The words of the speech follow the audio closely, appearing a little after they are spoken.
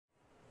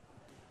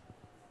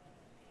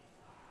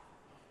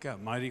Got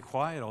mighty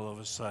quiet all of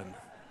a sudden.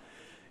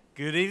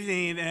 Good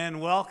evening and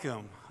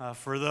welcome.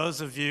 For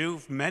those of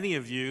you, many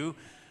of you,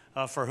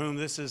 for whom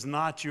this is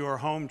not your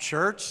home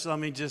church, let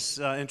me just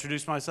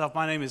introduce myself.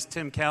 My name is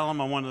Tim Callum.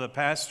 I'm one of the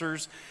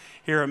pastors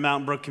here at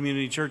Mountain Brook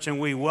Community Church, and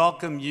we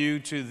welcome you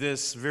to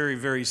this very,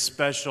 very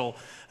special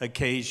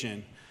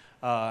occasion.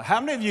 How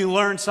many of you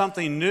learned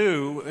something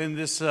new in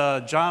this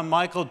John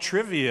Michael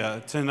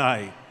trivia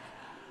tonight?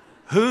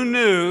 Who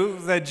knew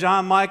that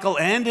John Michael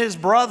and his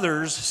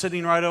brothers,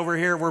 sitting right over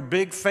here, were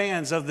big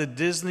fans of the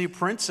Disney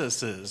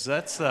princesses?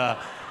 That's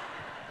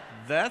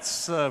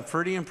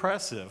pretty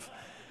impressive.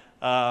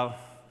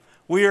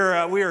 We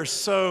are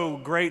so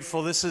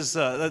grateful.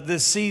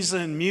 This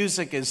season,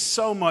 music is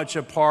so much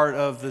a part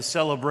of the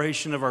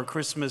celebration of our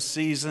Christmas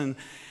season,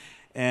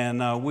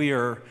 and we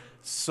are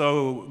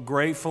so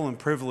grateful and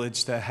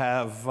privileged to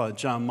have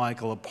John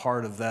Michael a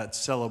part of that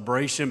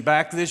celebration.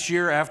 Back this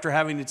year, after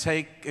having to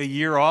take a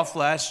year off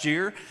last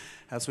year,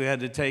 as we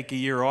had to take a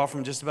year off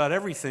from just about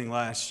everything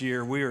last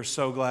year, we are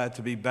so glad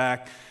to be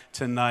back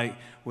tonight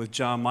with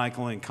John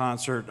Michael in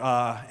concert.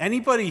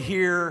 Anybody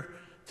here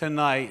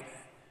tonight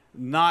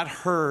not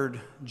heard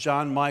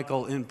John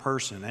Michael in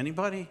person?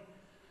 Anybody?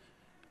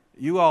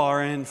 You all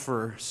are in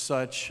for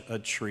such a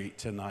treat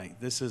tonight.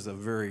 This is a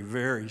very,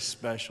 very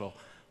special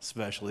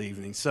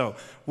evening. So,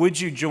 would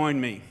you join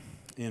me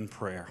in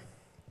prayer?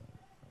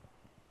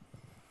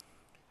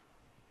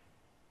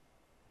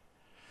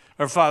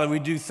 Our Father, we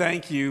do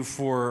thank you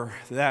for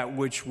that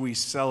which we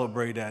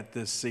celebrate at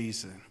this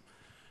season.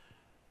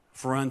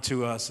 For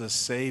unto us a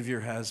Savior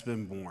has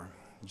been born,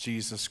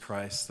 Jesus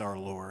Christ our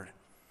Lord.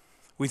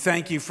 We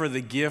thank you for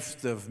the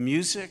gift of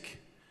music.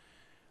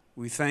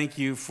 We thank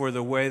you for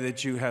the way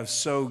that you have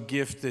so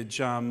gifted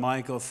John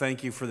Michael.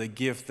 Thank you for the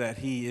gift that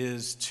he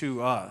is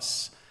to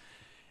us.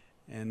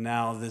 And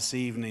now this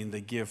evening,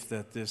 the gift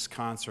that this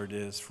concert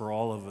is for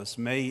all of us.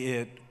 May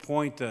it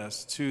point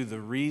us to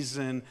the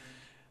reason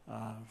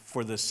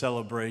for the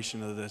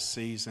celebration of this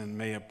season.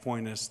 May it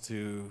point us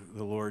to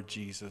the Lord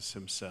Jesus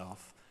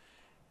himself.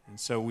 And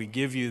so we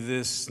give you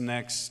this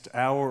next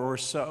hour or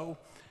so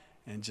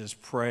and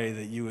just pray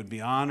that you would be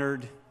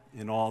honored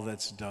in all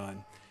that's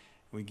done.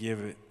 We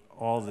give it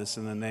all this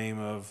in the name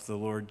of the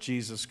Lord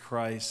Jesus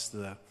Christ,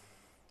 the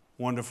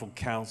wonderful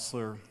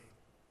counselor,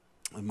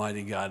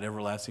 Almighty God,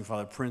 everlasting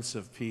Father, Prince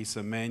of Peace,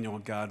 Emmanuel,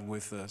 God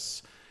with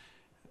us.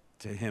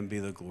 To him be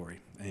the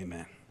glory.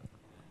 Amen.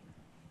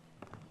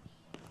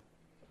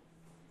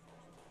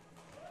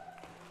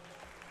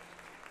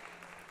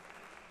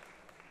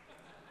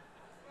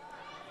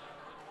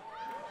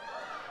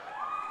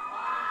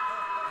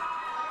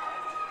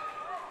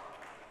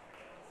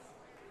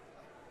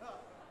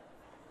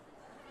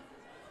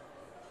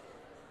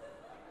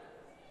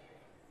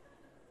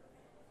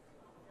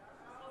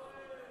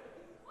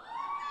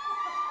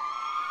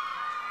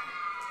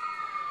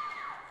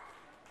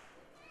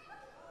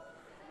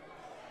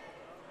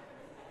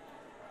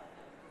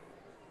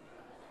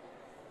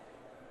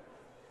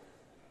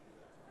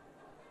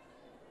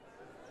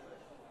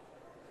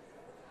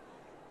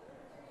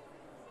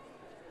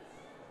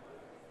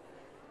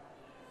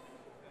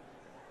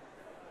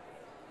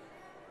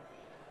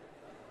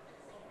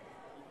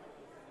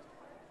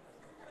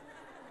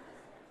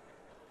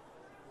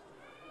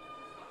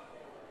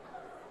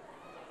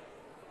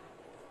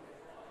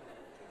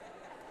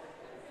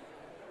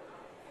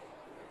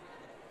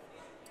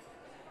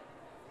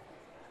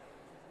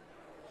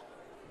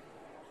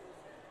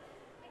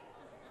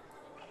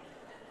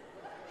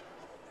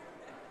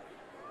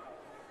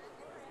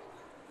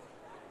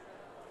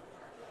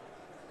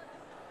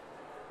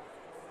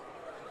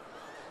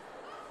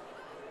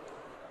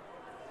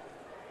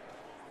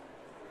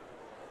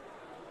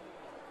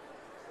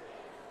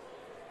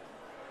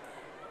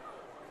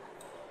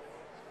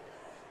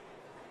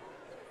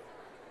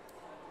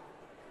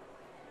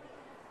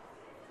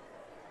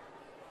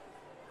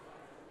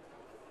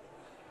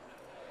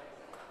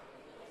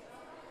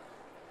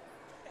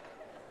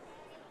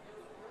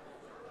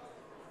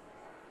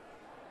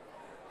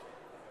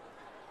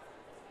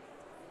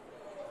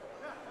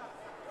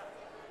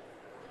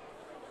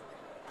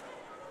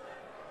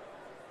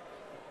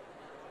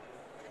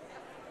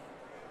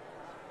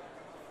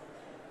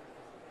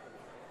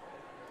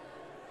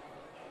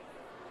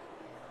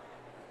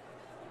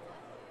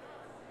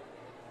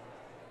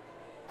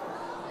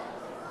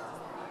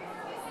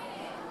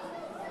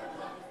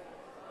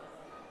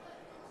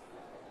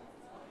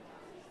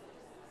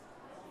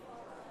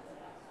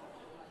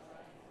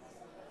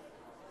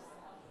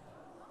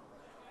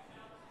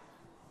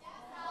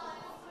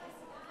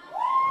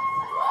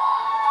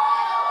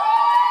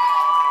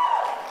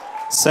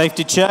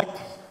 Safety check.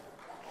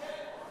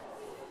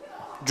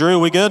 Drew,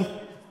 we good?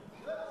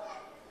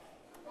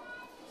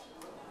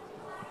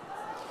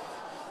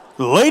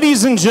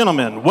 Ladies and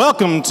gentlemen,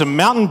 welcome to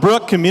Mountain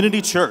Brook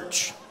Community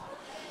Church.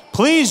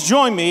 Please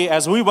join me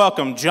as we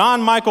welcome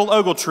John Michael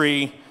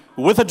Ogletree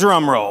with a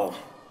drum roll.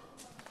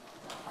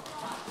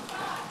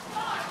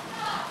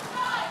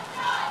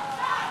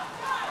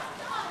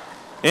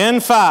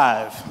 In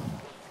 5,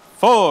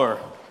 4,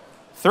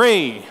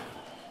 3,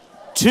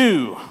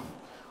 2,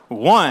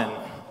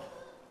 1.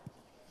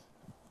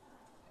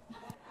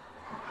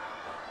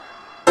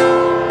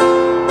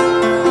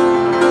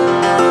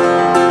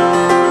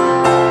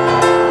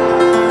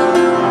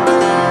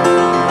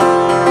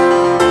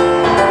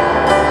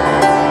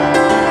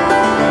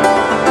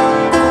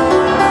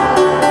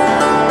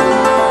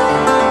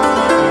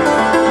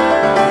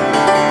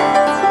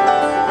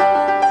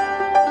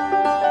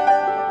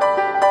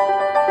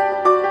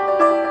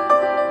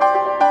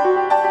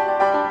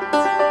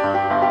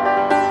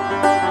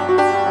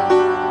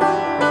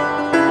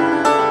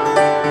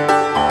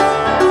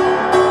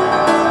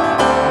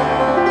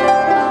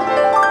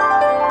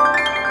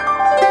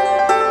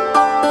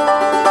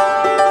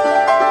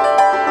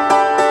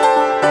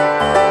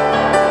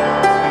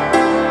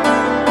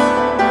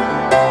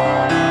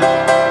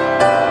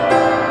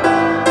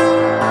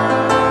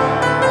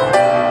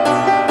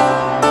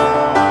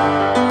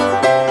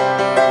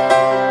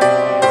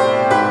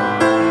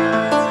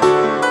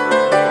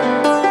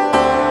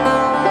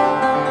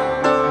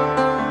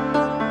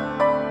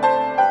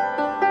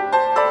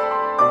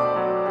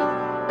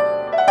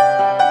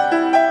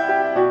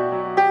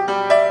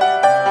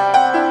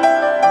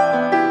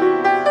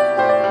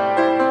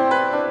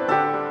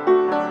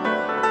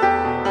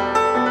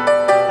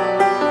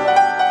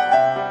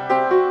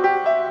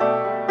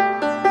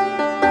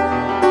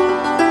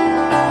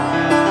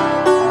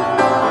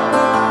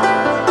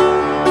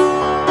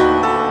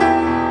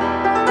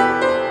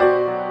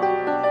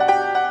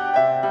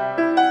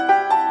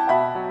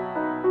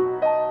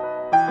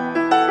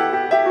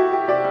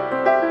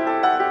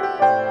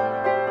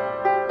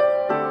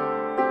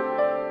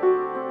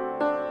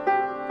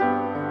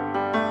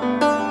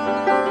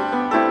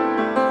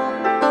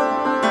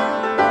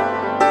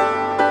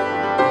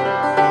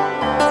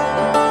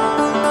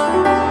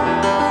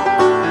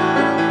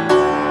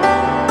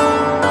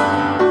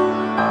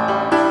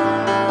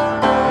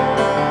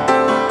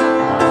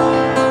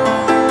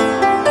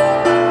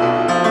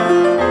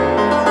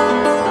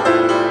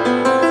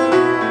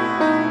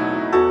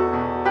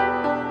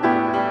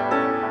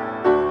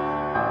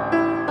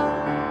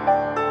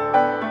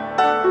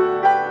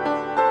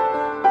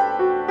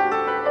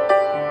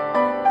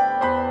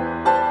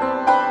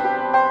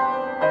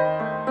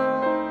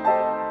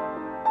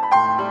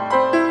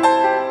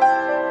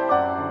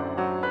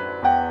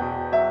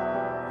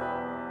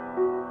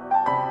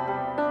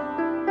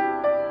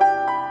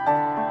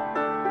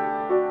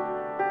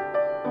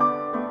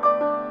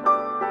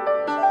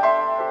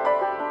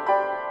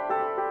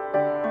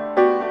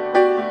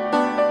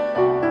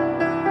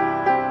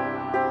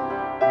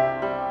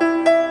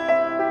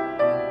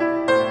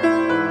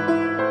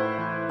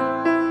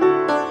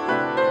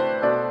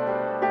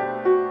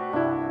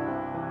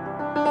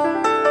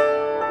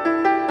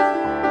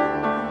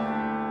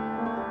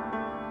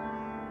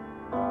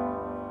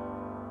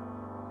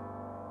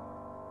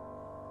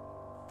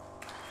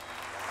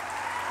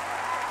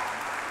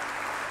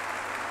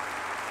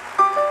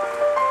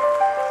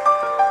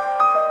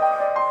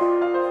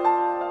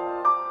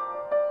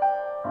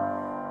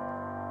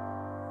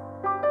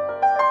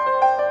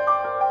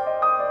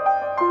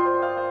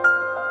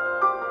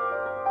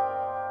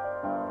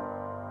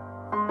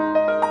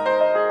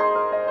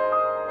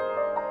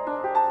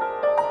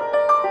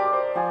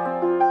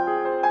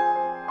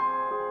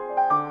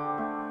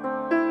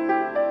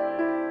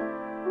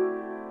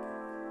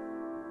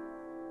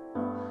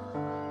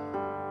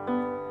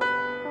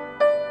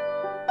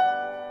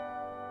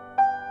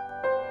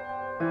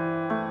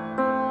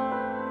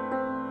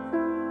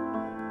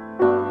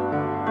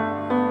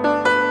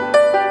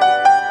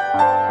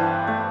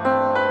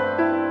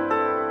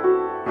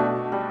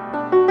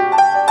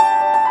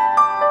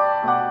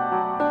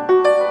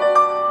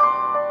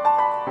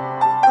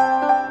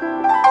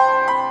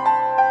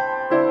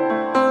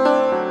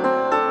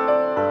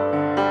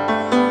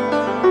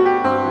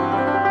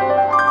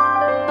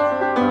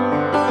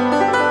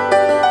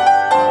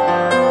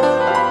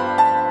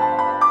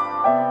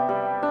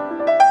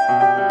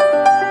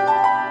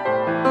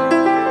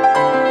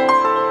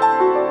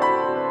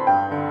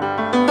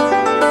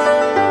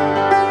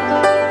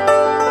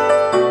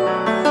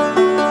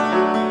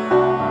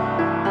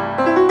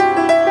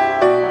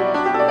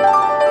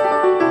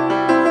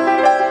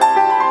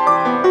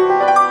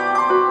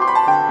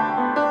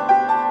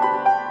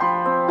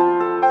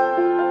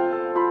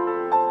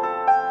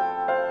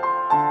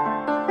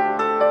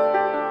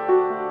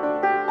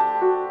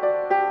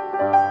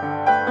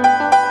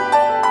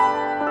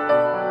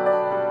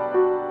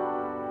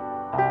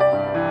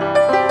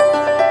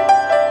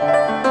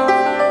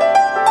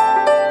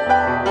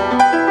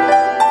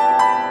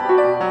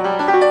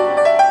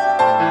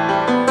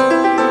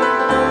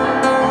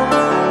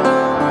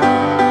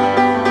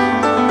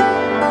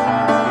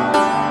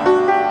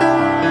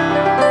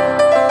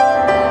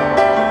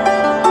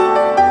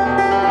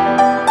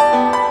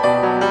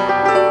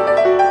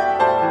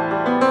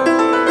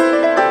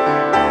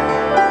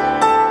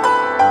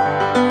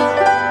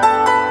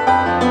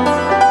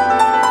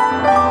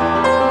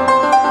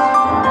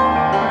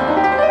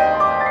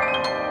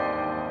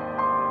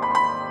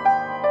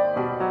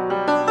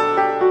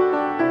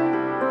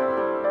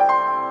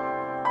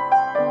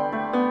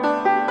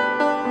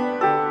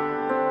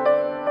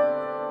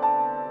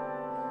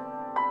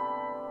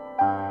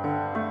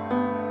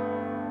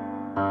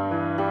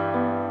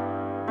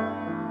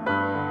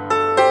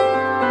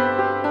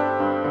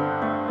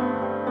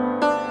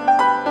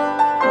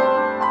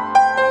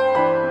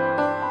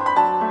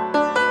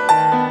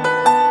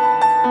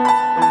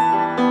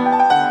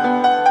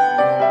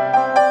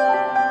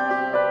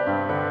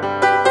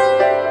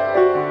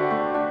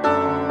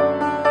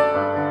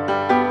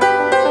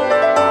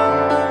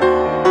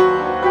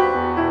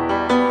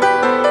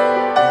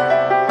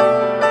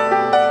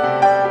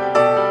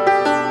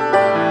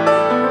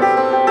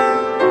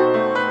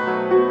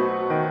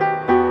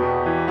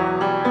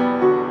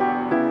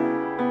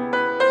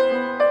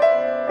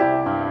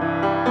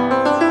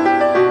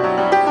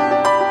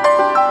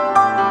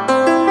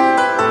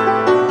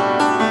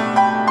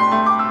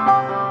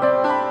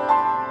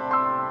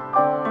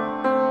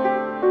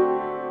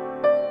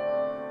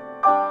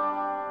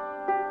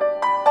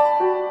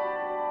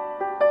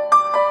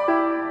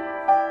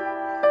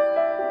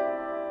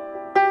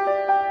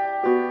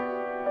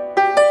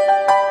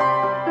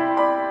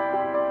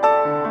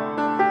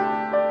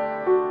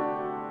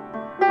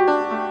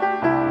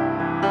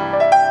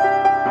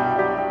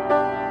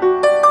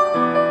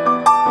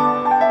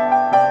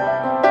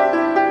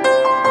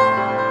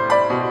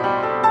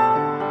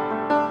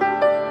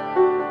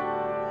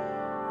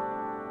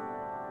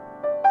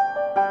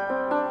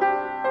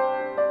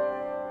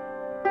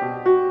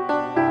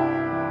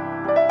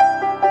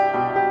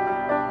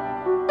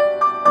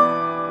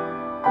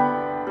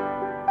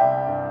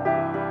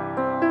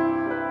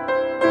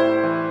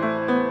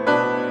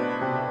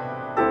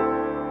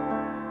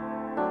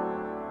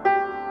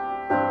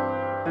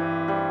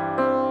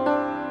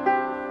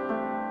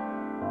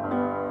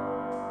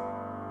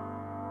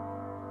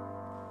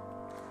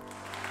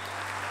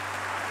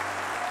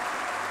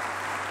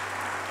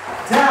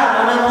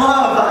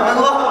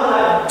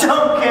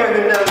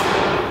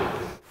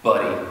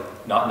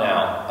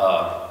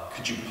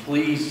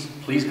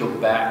 please go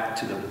back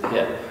to the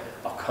pit.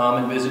 I'll come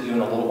and visit you in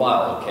a little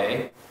while,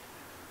 okay?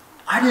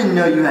 I didn't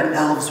know you had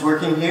elves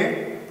working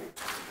here.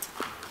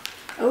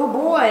 Oh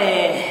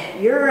boy,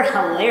 you're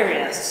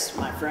hilarious,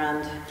 my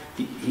friend.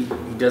 He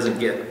doesn't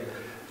get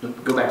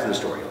it. Go back to the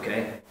story,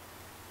 okay?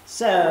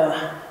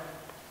 So,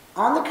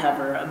 on the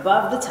cover,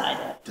 above the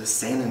title, Does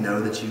Santa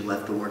know that you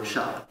left the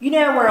workshop? you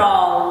know we're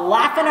all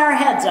laughing our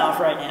heads off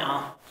right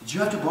now. Did you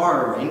have to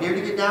borrow a reindeer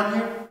to get down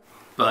here?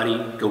 Buddy,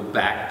 go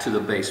back to the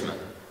basement.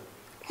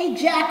 Hey,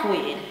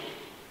 Jackweed,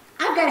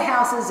 I've got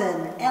houses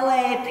in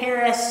LA,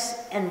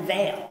 Paris, and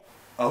Vail.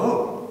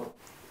 Oh.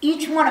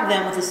 Each one of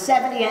them with a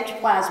 70-inch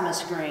plasma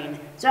screen.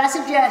 So I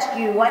suggest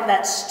you wipe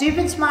that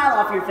stupid smile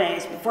off your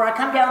face before I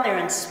come down there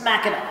and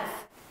smack it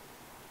off.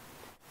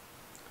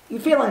 You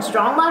feeling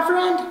strong, my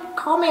friend?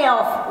 Call me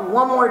Elf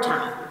one more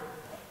time.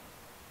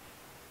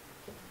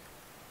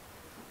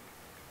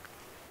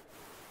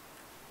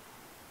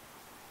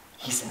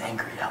 He's an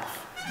angry elf.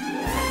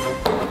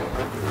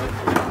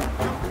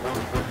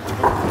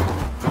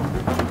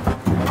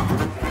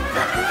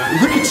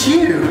 Look at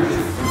you!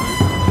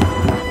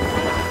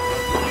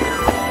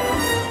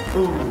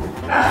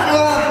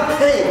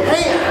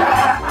 Hey!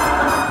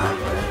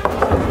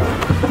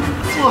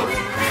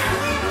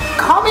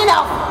 Call me an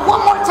elf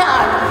one more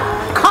time.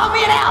 Call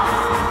me an elf.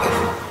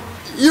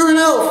 You're an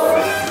elf!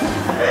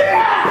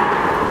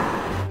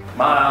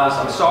 Miles,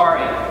 I'm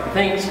sorry. He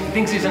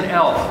thinks he's an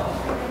elf.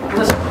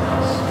 Listen,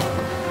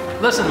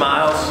 Miles. Listen,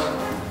 Miles.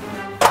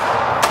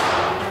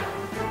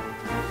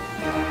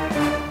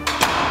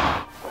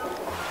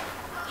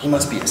 He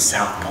must be a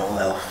South Pole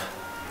elf.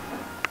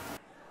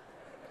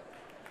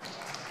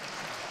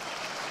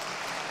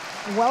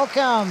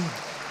 Welcome.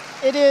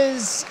 It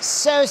is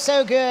so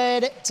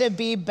good to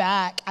be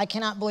back. I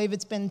cannot believe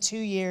it's been 2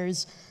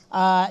 years.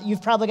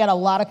 You've probably got a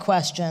lot of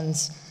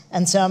questions,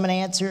 and so I'm going to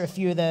answer a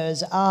few of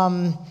those.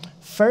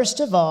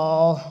 First of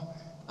all,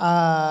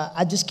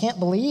 I just can't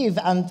believe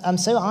I'm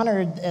so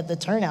honored at the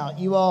turnout.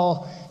 You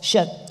all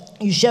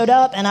showed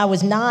up, and I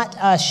was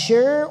not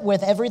sure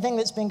with everything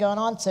that's been going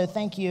on, so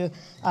thank you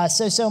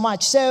so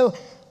much. So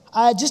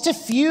just a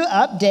few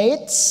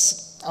updates.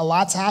 A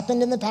lot's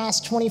happened in the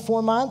past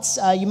 24 months.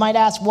 You might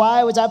ask,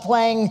 why was I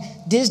playing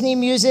Disney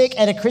music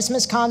at a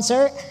Christmas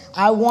concert?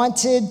 I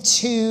wanted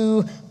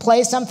to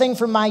play something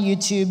from my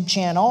YouTube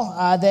channel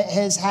that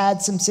has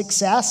had some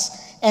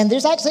success. And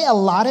there's actually a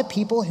lot of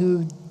people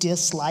who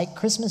dislike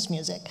Christmas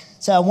music.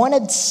 So I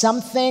wanted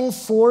something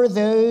for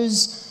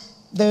those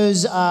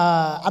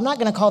I'm not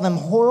going to call them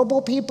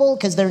horrible people,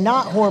 because they're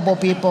not horrible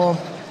people.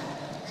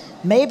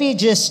 Maybe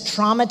just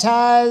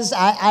traumatized,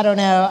 I don't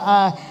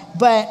know.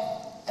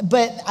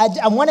 But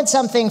I wanted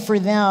something for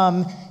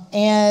them.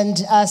 And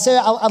so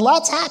a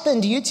lot's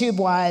happened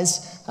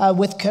YouTube-wise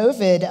with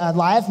COVID.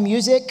 Live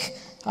music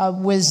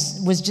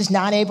was just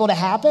not able to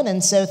happen.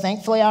 And so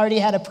thankfully I already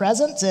had a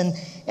presence,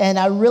 and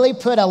I really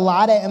put a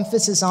lot of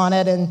emphasis on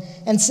it.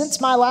 And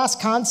since my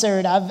last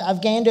concert,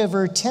 I've gained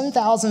over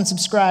 10,000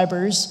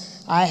 subscribers.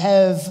 I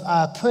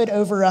have put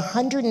over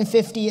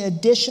 150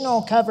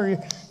 additional cover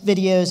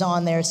videos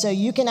on there. So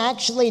you can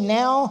actually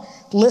now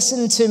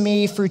listen to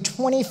me for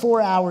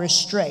 24 hours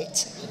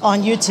straight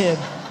on YouTube.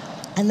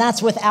 And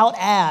that's without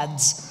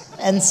ads.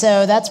 And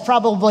so that's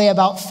probably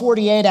about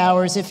 48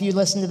 hours if you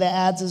listen to the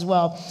ads as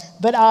well.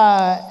 But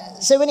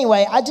so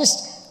anyway, I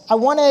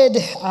wanted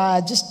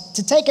just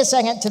to take a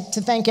second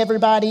to thank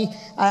everybody.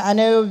 I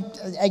know,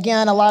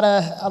 again, a lot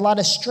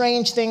of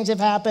strange things have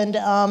happened.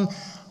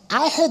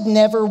 I had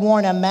never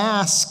worn a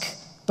mask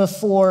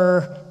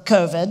before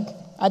COVID.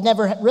 I'd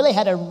never really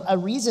had a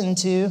reason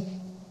to.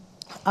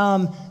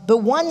 But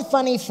one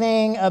funny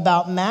thing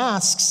about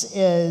masks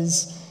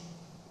is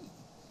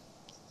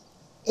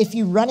if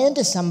you run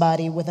into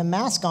somebody with a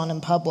mask on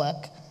in public,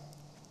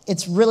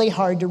 it's really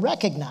hard to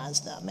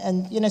recognize them.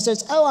 And, so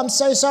it's, oh, I'm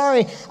so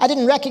sorry, I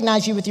didn't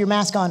recognize you with your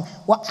mask on.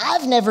 Well,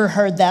 I've never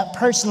heard that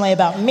personally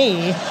about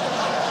me,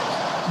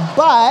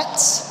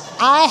 but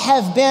I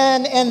have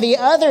been in the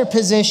other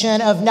position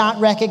of not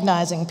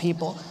recognizing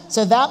people.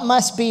 So that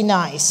must be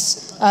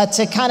nice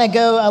to kind of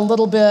go a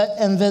little bit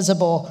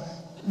invisible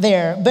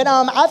there. But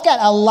I've got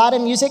a lot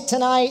of music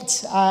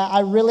tonight.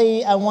 I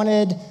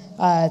wanted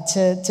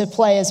to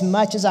play as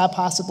much as I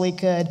possibly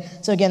could.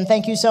 So again,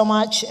 thank you so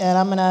much. And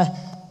I'm going to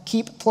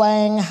keep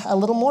playing a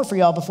little more for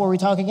y'all before we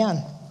talk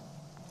again.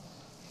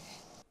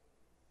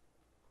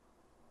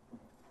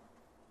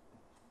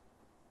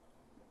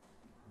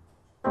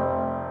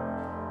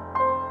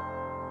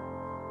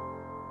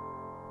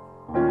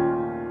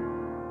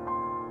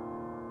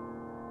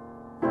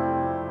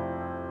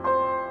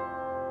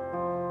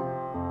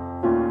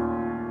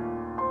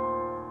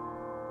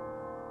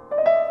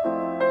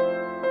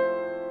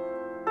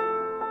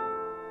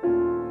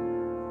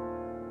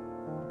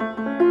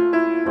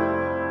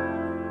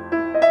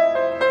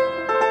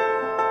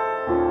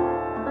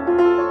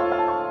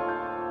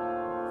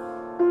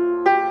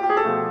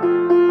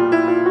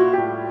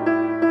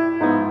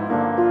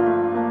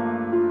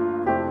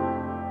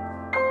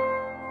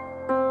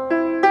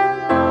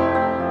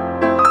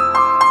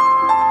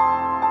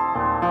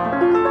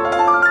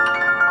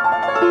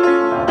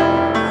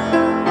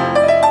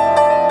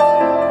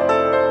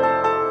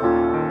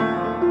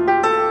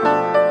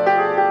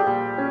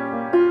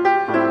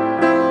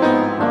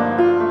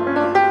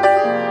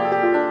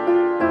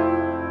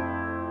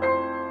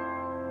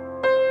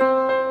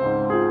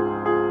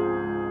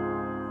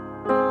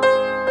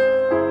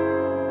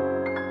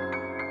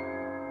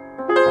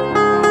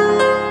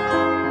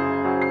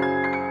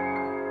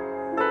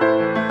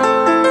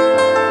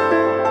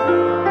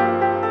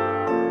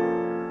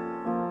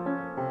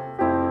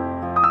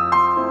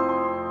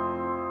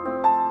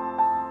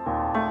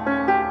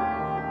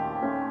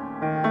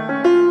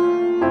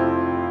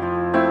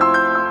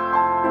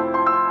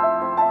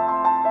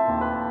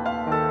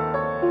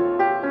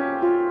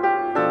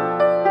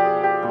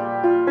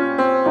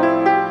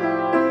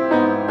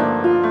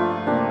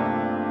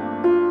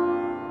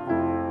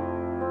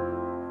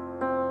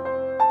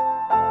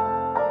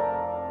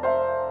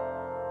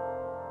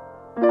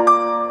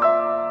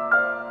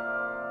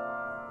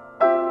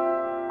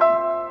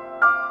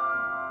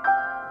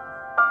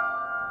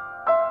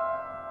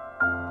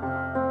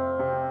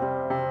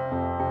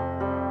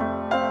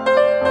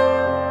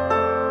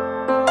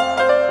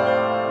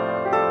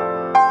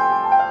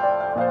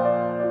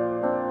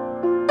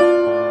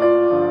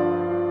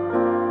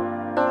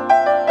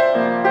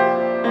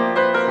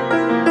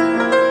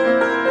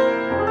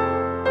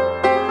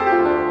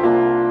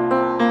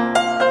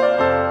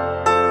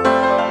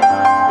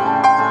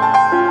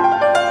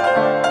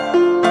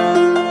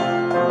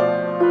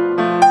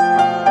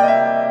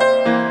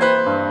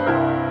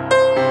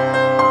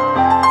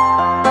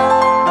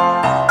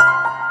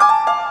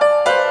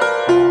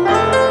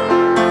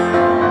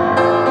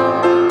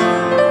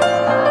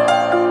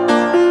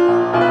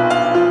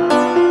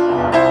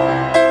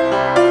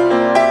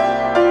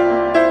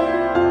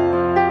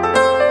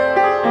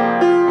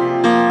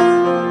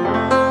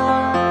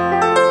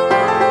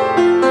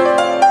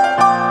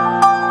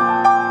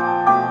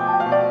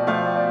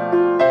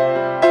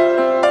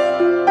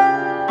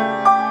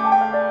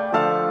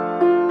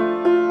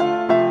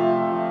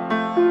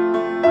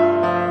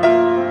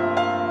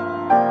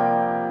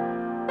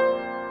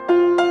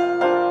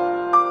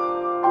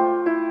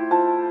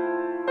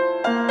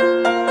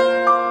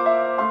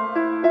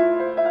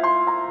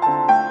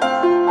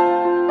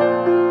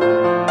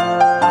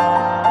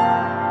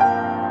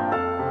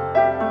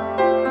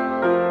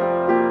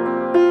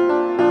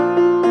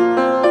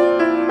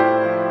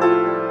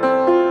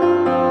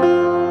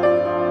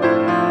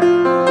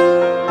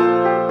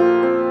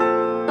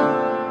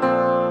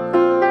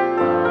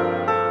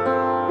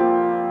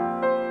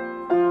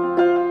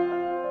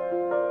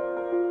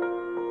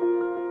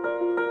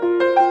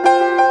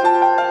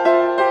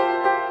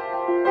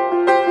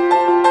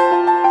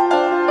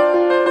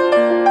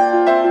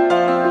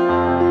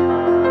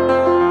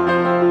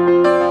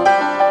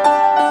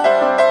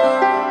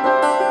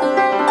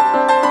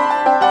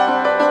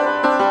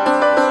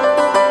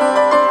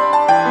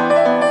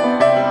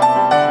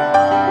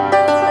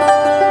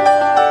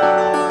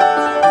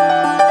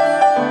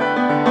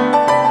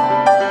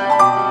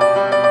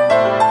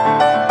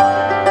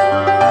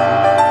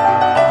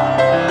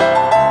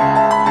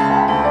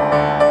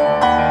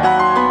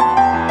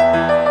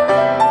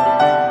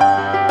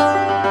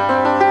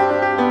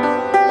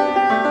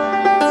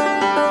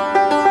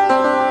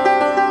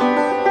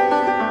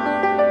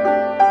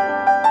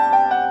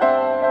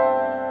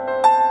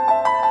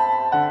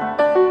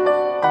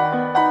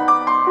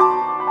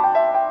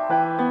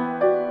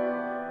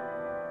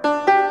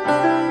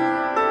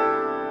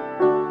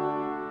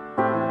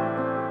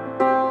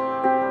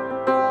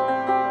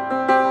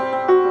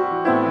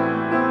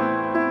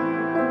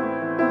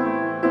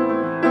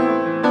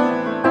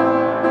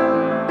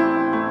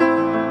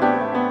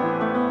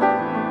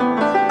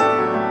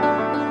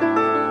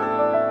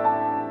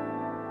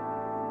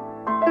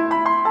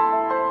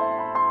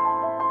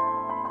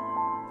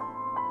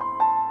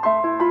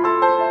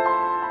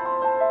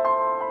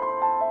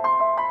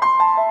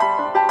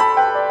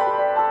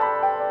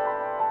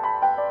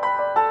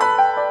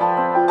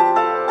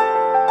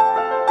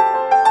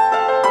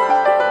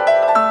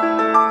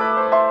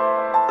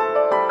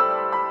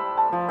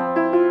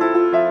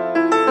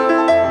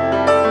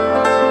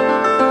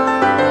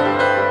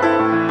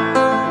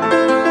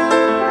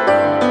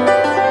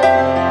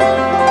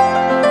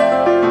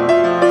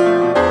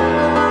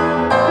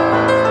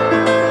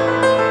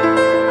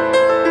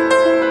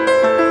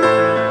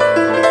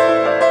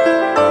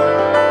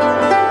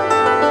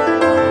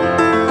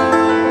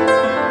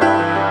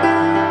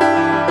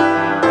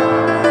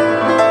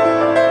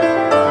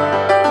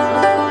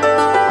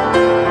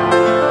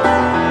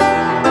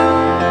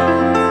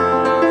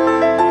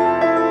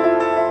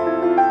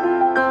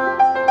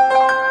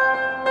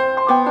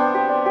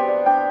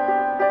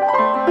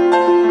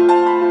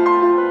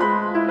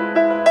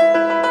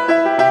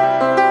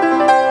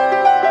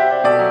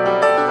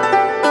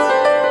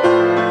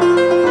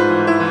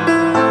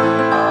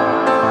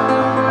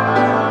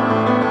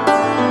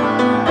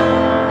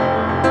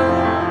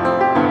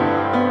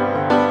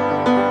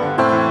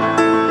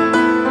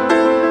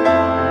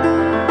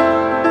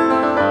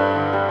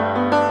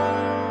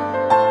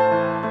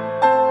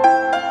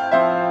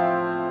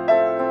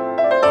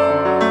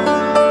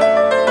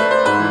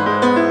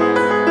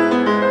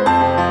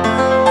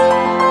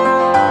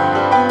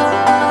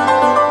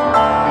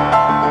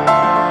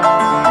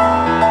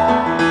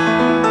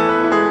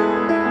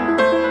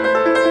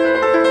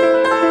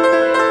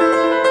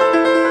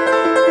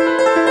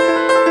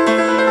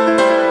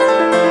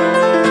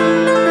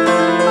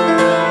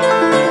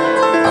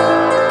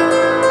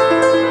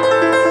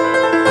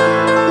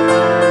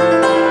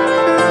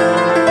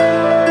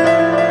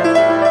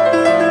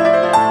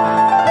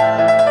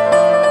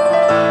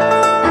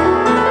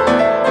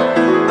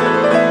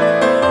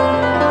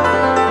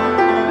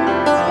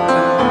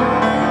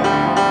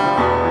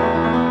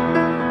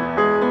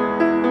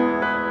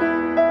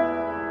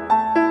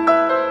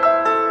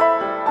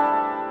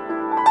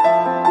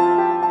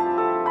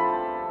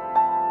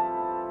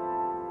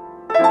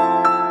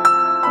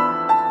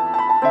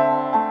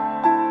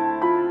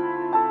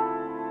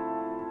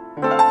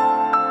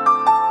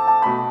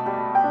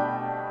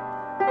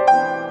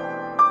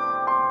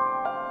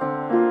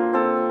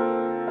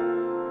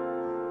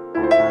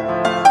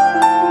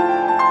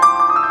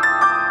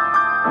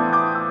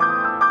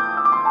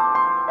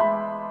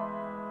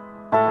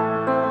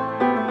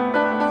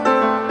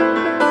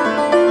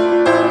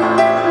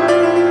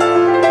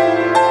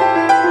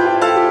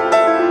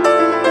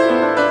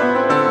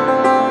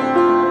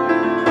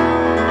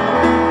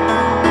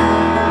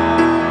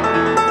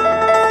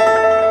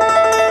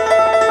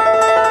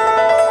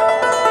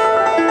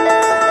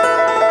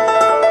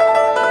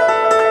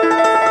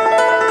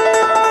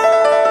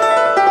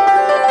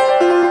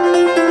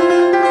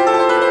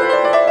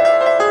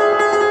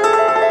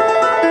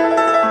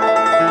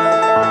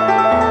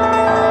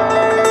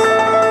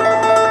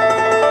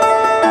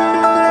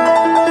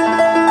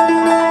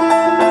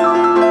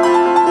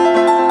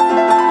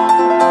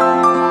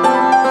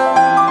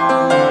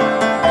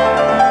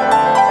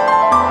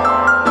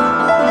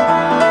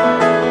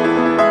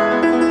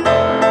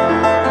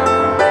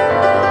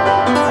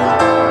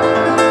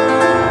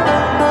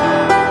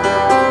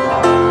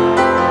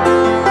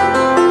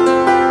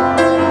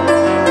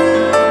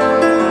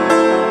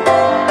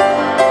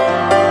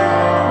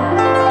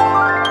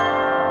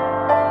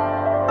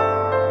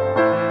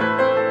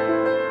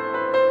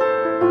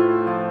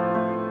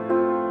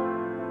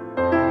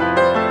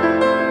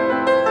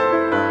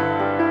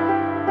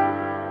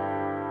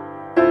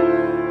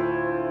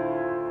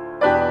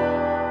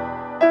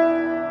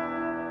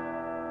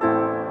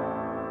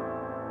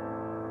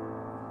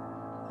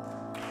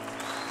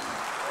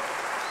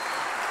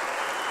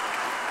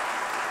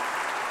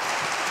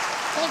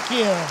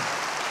 you.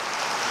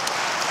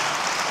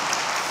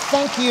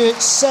 Thank you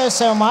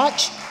so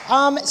much.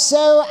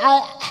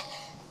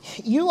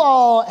 You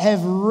all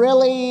have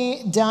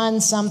really done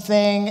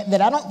something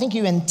that I don't think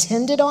you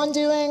intended on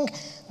doing,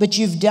 but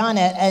you've done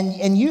it,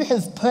 and you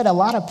have put a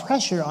lot of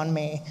pressure on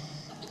me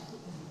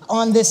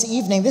on this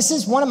evening. This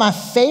is one of my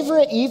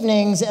favorite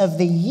evenings of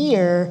the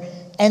year,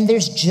 and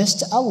there's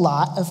just a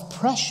lot of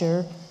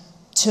pressure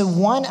to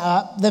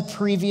one-up the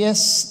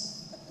previous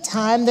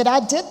time that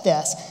I did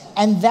this.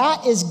 And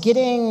that is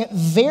getting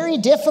very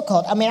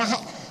difficult. I mean,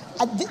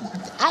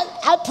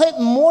 I put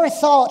more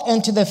thought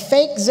into the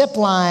fake zip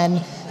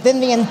line than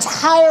the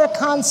entire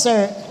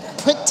concert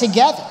put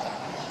together.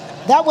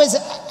 That was,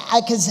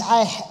 because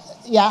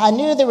I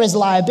knew there was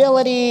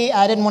liability.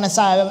 I didn't want to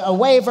sign a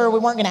waiver. We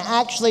weren't going to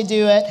actually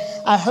do it.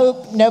 I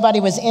hope nobody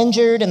was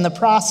injured in the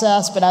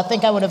process, but I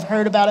think I would have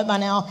heard about it by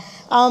now.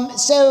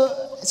 So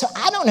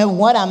I don't know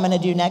what I'm going to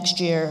do next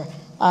year,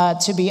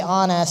 to be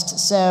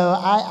honest. So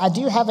I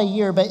do have a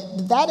year,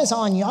 but that is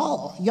on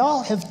y'all.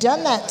 Y'all have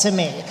done that to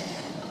me.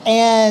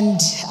 And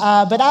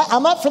but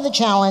I'm up for the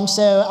challenge.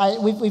 So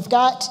we've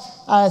got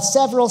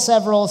several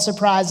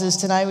surprises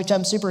tonight, which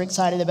I'm super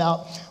excited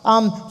about.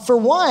 For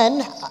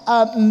one,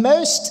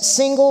 most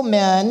single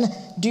men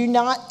do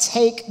not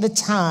take the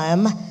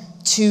time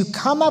to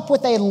come up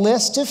with a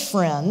list of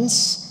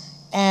friends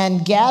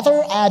and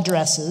gather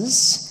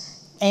addresses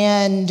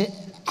and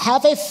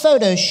have a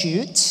photo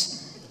shoot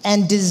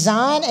and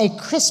design a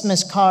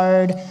Christmas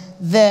card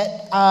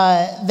that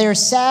their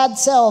sad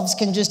selves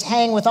can just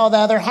hang with all the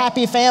other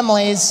happy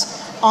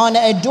families on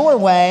a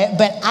doorway.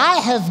 But I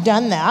have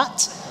done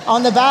that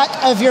on the back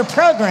of your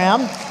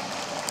program,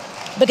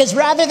 because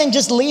rather than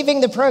just leaving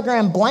the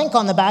program blank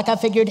on the back, I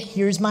figured,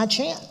 here's my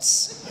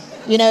chance.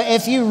 You know,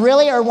 if you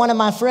really are one of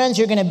my friends,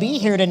 you're going to be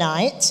here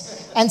tonight.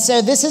 And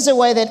so this is a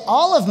way that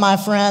all of my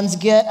friends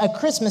get a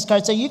Christmas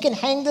card. So you can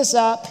hang this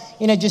up,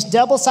 just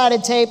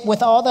double-sided tape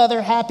with all the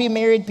other happy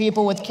married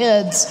people with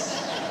kids.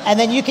 And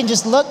then you can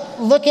just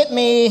look at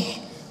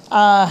me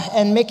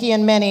and Mickey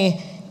and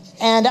Minnie.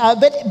 And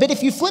but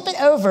if you flip it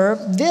over,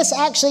 this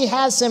actually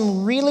has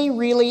some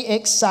really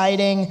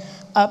exciting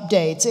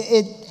updates.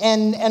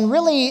 And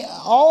really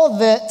all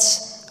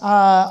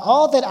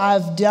that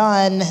I've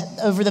done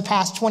over the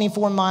past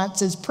 24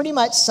 months is pretty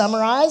much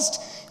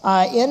summarized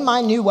in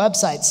my new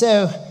website.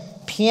 So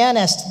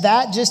Pianist,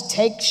 that just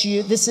takes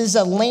you, this is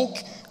a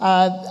link,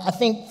 I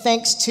think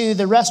thanks to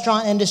the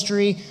restaurant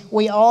industry,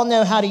 we all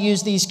know how to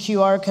use these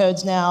QR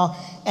codes now.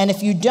 And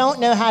if you don't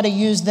know how to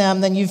use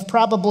them, then you've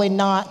probably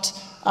not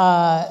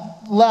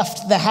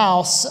left the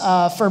house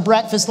for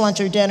breakfast, lunch,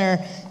 or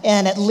dinner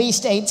in at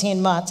least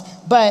 18 months.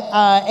 But,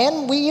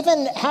 and we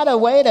even had a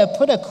way to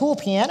put a cool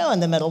piano in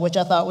the middle, which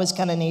I thought was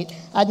kind of neat.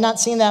 I'd not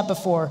seen that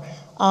before.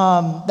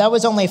 That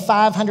was only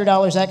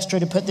 $500 extra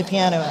to put the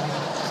piano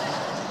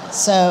in.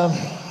 So,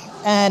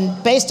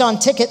 and based on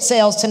ticket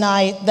sales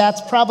tonight,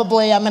 that's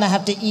probably, I'm going to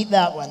have to eat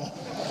that one.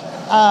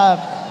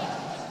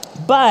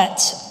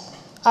 But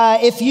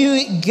if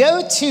you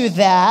go to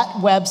that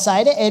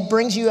website, it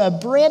brings you a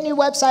brand new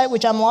website,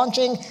 which I'm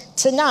launching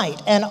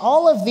tonight. And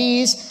all of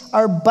these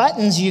are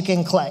buttons you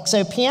can click.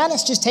 So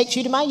Pianist just takes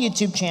you to my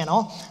YouTube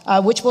channel,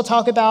 which we'll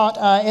talk about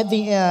at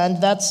the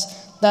end.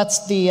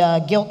 That's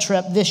the guilt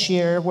trip this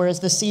year, whereas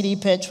the CD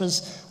pitch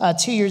was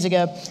 2 years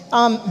ago.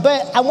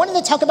 But I wanted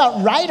to talk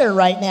about writer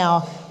right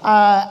now.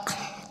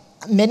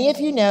 Many of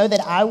you know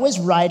that I was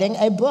writing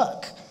a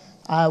book.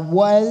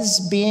 Was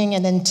being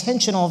an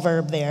intentional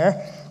verb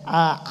there.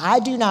 I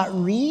do not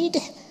read,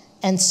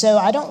 and so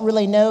I don't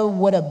really know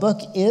what a book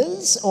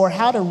is or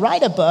how to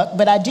write a book,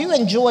 but I do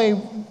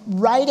enjoy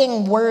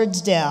writing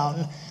words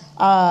down.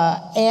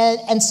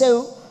 And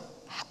so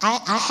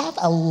I have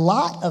a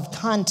lot of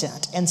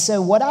content. And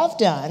so what I've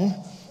done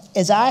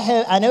is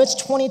I know it's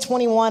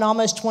 2021,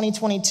 almost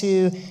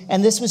 2022,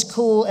 and this was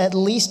cool at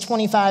least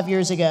 25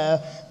 years ago,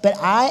 but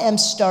I am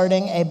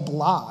starting a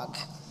blog.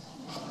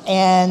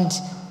 And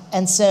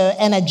a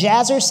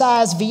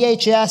jazzercise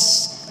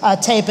VHS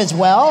tape as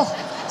well.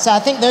 So I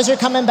think those are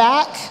coming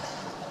back.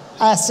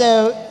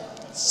 So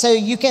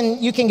you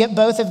can get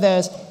both of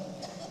those.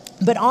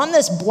 But on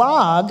this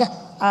blog,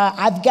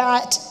 I've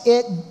got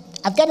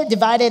it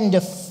divided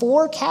into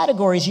 4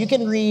 categories. You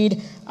can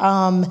read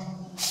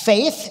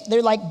faith,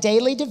 they're like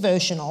daily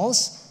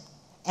devotionals,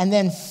 and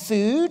then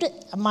food.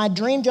 My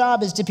dream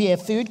job is to be a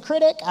food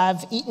critic.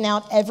 I've eaten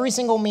out every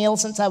single meal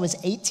since I was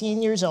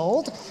 18 years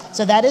old,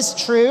 so that is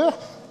true.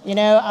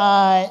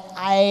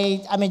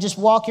 I mean, just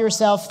walk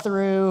yourself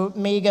through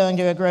me going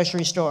to a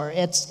grocery store.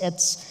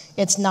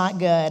 It's not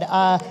good.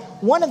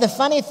 One of the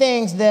funny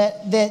things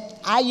that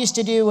I used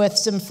to do with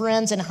some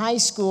friends in high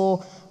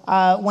school,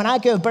 when I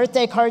go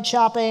birthday card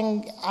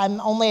shopping,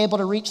 I'm only able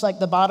to reach like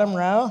the bottom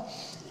row.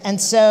 And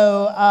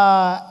so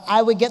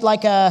I would get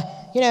like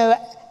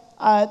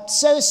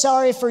so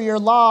sorry for your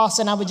loss.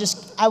 And I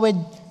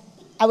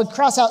would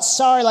cross out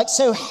sorry, like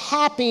so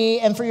happy.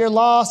 And for your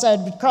loss,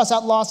 I'd cross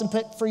out loss and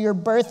put for your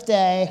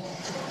birthday.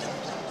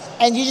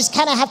 And you just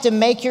kind of have to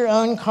make your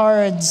own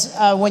cards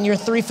when you're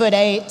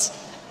 3'8".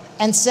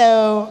 And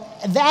so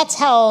that's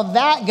how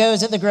that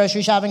goes at the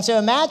grocery shopping. So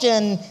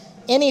imagine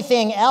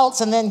anything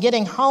else and then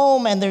getting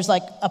home and there's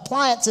like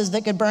appliances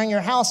that could burn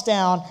your house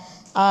down.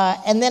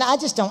 And then I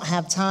just don't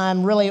have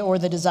time really or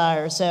the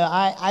desire. So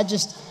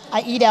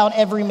I eat out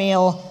every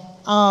meal.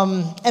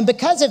 And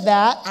because of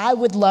that, I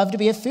would love to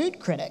be a food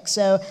critic.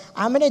 So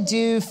I'm going to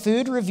do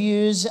food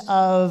reviews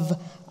of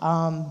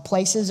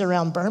places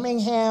around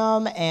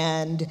Birmingham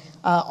and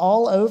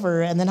all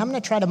over. And then I'm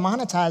going to try to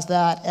monetize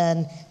that.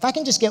 And if I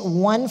can just get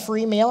one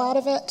free meal out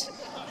of it,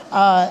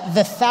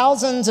 the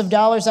thousands of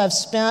dollars I've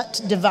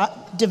spent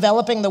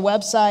developing the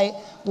website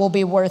will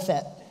be worth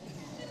it.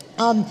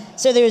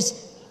 So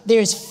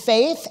there's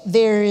faith,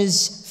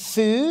 there's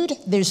food,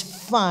 there's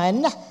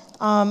fun.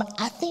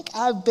 I think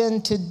I've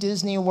been to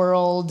Disney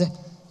World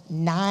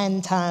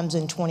 9 times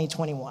in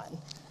 2021.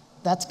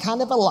 That's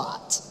kind of a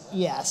lot.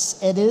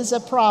 Yes, it is a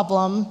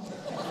problem.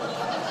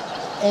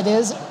 It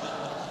is.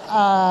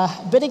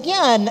 But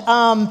again,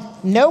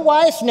 no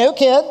wife, no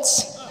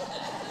kids.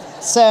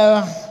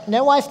 So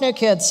no wife, no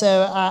kids.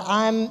 So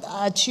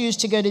I choose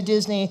to go to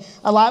Disney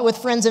a lot with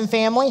friends and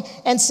family.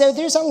 And so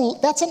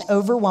that's an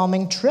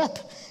overwhelming trip.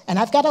 And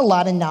I've got a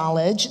lot of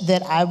knowledge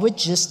that I would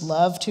just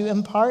love to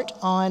impart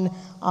on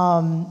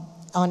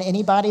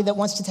anybody that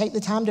wants to take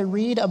the time to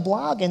read a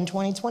blog in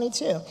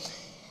 2022.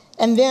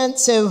 And then,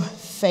 so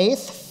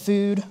faith,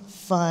 food,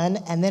 fun,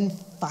 and then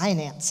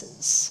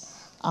finances.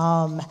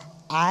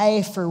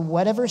 I, for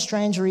whatever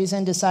strange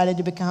reason, decided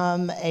to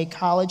become a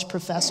college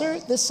professor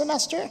this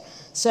semester.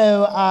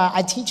 So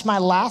I teach my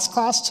last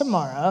class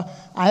tomorrow.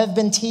 I have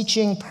been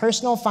teaching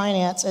personal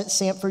finance at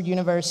Samford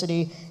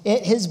University.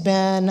 It has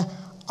been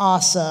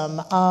awesome.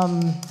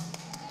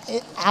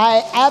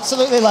 I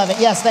absolutely love it.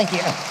 Yes, thank you.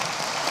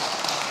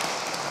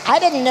 I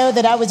didn't know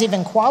that I was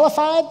even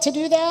qualified to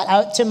do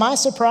that. To my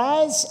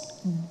surprise,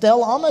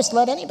 they'll almost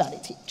let anybody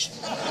teach.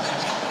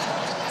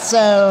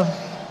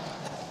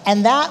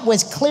 And that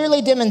was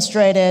clearly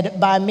demonstrated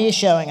by me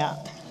showing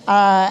up.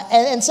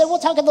 And so we'll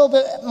talk a little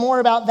bit more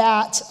about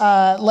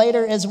that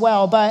later as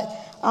well. But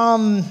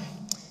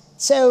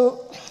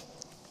so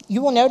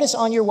you will notice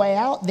on your way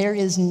out, there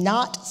is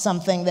not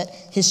something that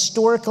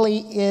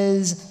historically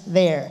is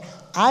there.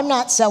 I'm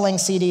not selling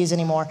CDs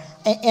anymore.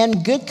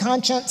 And good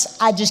conscience,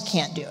 I just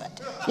can't do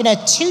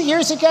it. 2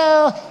 years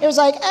ago, it was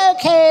like,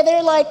 okay,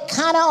 they're like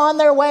kind of on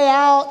their way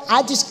out.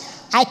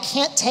 I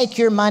can't take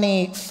your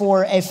money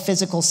for a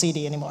physical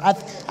CD anymore.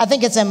 I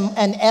think it's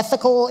an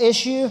ethical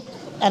issue,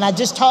 and I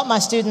just taught my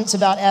students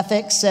about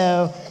ethics,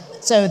 so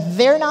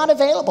they're not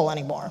available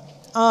anymore.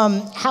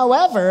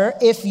 However,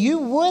 if you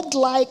would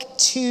like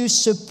to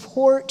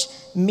support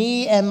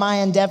me and my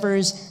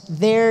endeavors,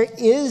 there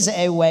is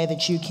a way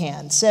that you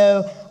can.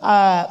 So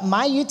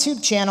my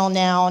YouTube channel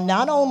now,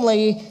 not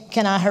only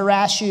can I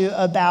harass you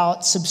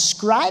about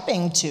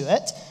subscribing to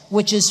it,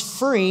 which is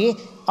free.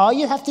 All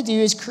you have to do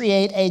is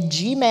create a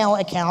Gmail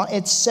account.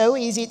 It's so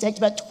easy. It takes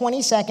about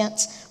 20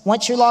 seconds.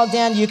 Once you're logged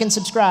in, you can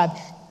subscribe.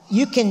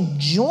 You can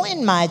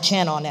join my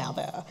channel now,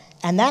 though,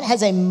 and that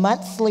has a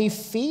monthly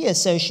fee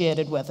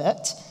associated with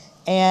it.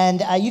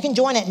 And you can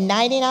join at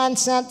 99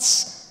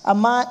 cents a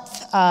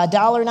month,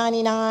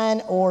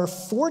 $1.99 or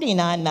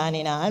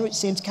 $49.99, which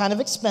seems kind of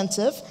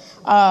expensive.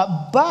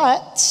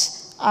 But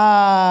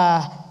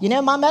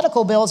my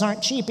medical bills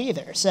aren't cheap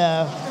either.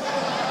 So,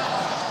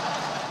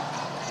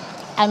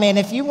 I mean,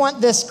 if you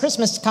want this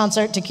Christmas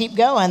concert to keep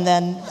going,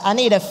 then I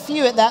need a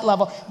few at that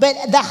level. But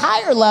the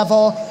higher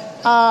level,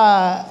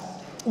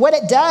 what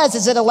it does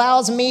is it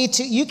allows me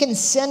to, you can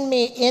send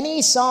me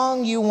any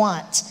song you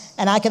want,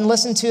 and I can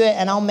listen to it,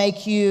 and I'll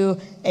make you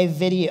a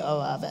video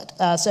of it.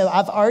 So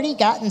I've already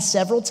gotten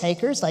several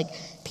takers, like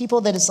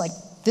people that it's like,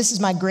 this is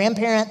my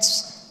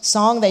grandparents'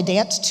 song they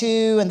danced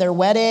to in their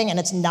wedding, and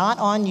it's not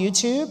on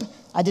YouTube.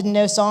 I didn't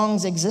know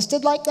songs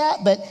existed like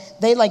that, but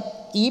they like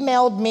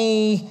emailed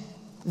me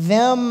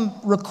them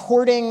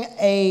recording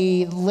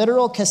a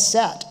literal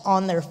cassette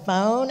on their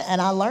phone,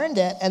 and I learned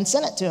it and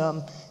sent it to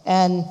them.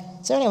 And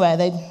so anyway,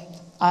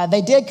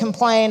 they did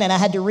complain, and I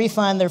had to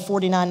refund their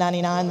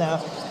 $49.99 though.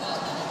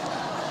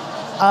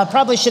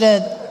 Probably should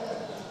have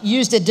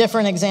used a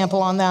different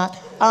example on that.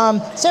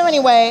 So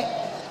anyway,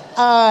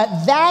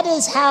 that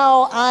is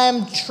how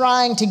I'm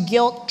trying to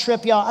guilt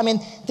trip y'all. I mean,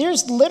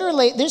 there's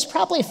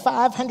probably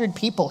 500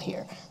 people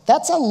here.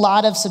 That's a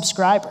lot of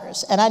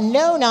subscribers. And I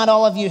know not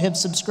all of you have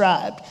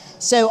subscribed.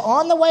 So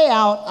on the way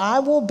out, I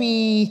will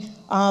be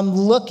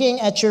looking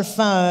at your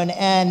phone.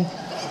 And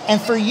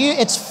for you,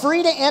 it's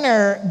free to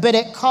enter, but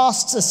it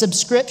costs a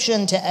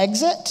subscription to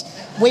exit.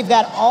 We've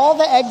got all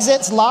the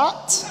exits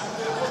locked.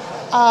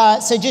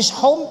 So just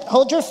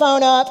hold your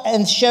phone up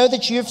and show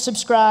that you've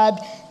subscribed.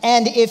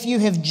 And if you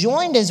have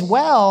joined as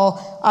well,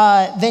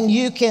 then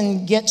you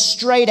can get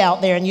straight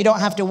out there and you don't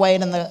have to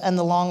wait in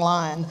the long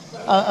line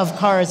of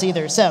cars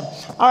either. So,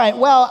 all right,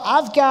 well,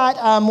 I've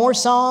got more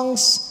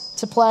songs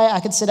to play. I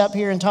could sit up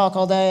here and talk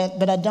all day,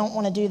 but I don't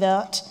want to do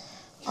that.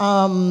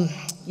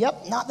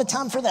 Yep, not the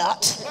time for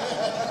that.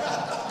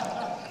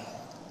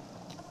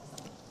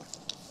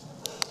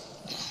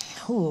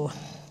 Ooh.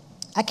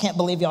 I can't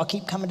believe y'all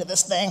keep coming to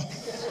this thing.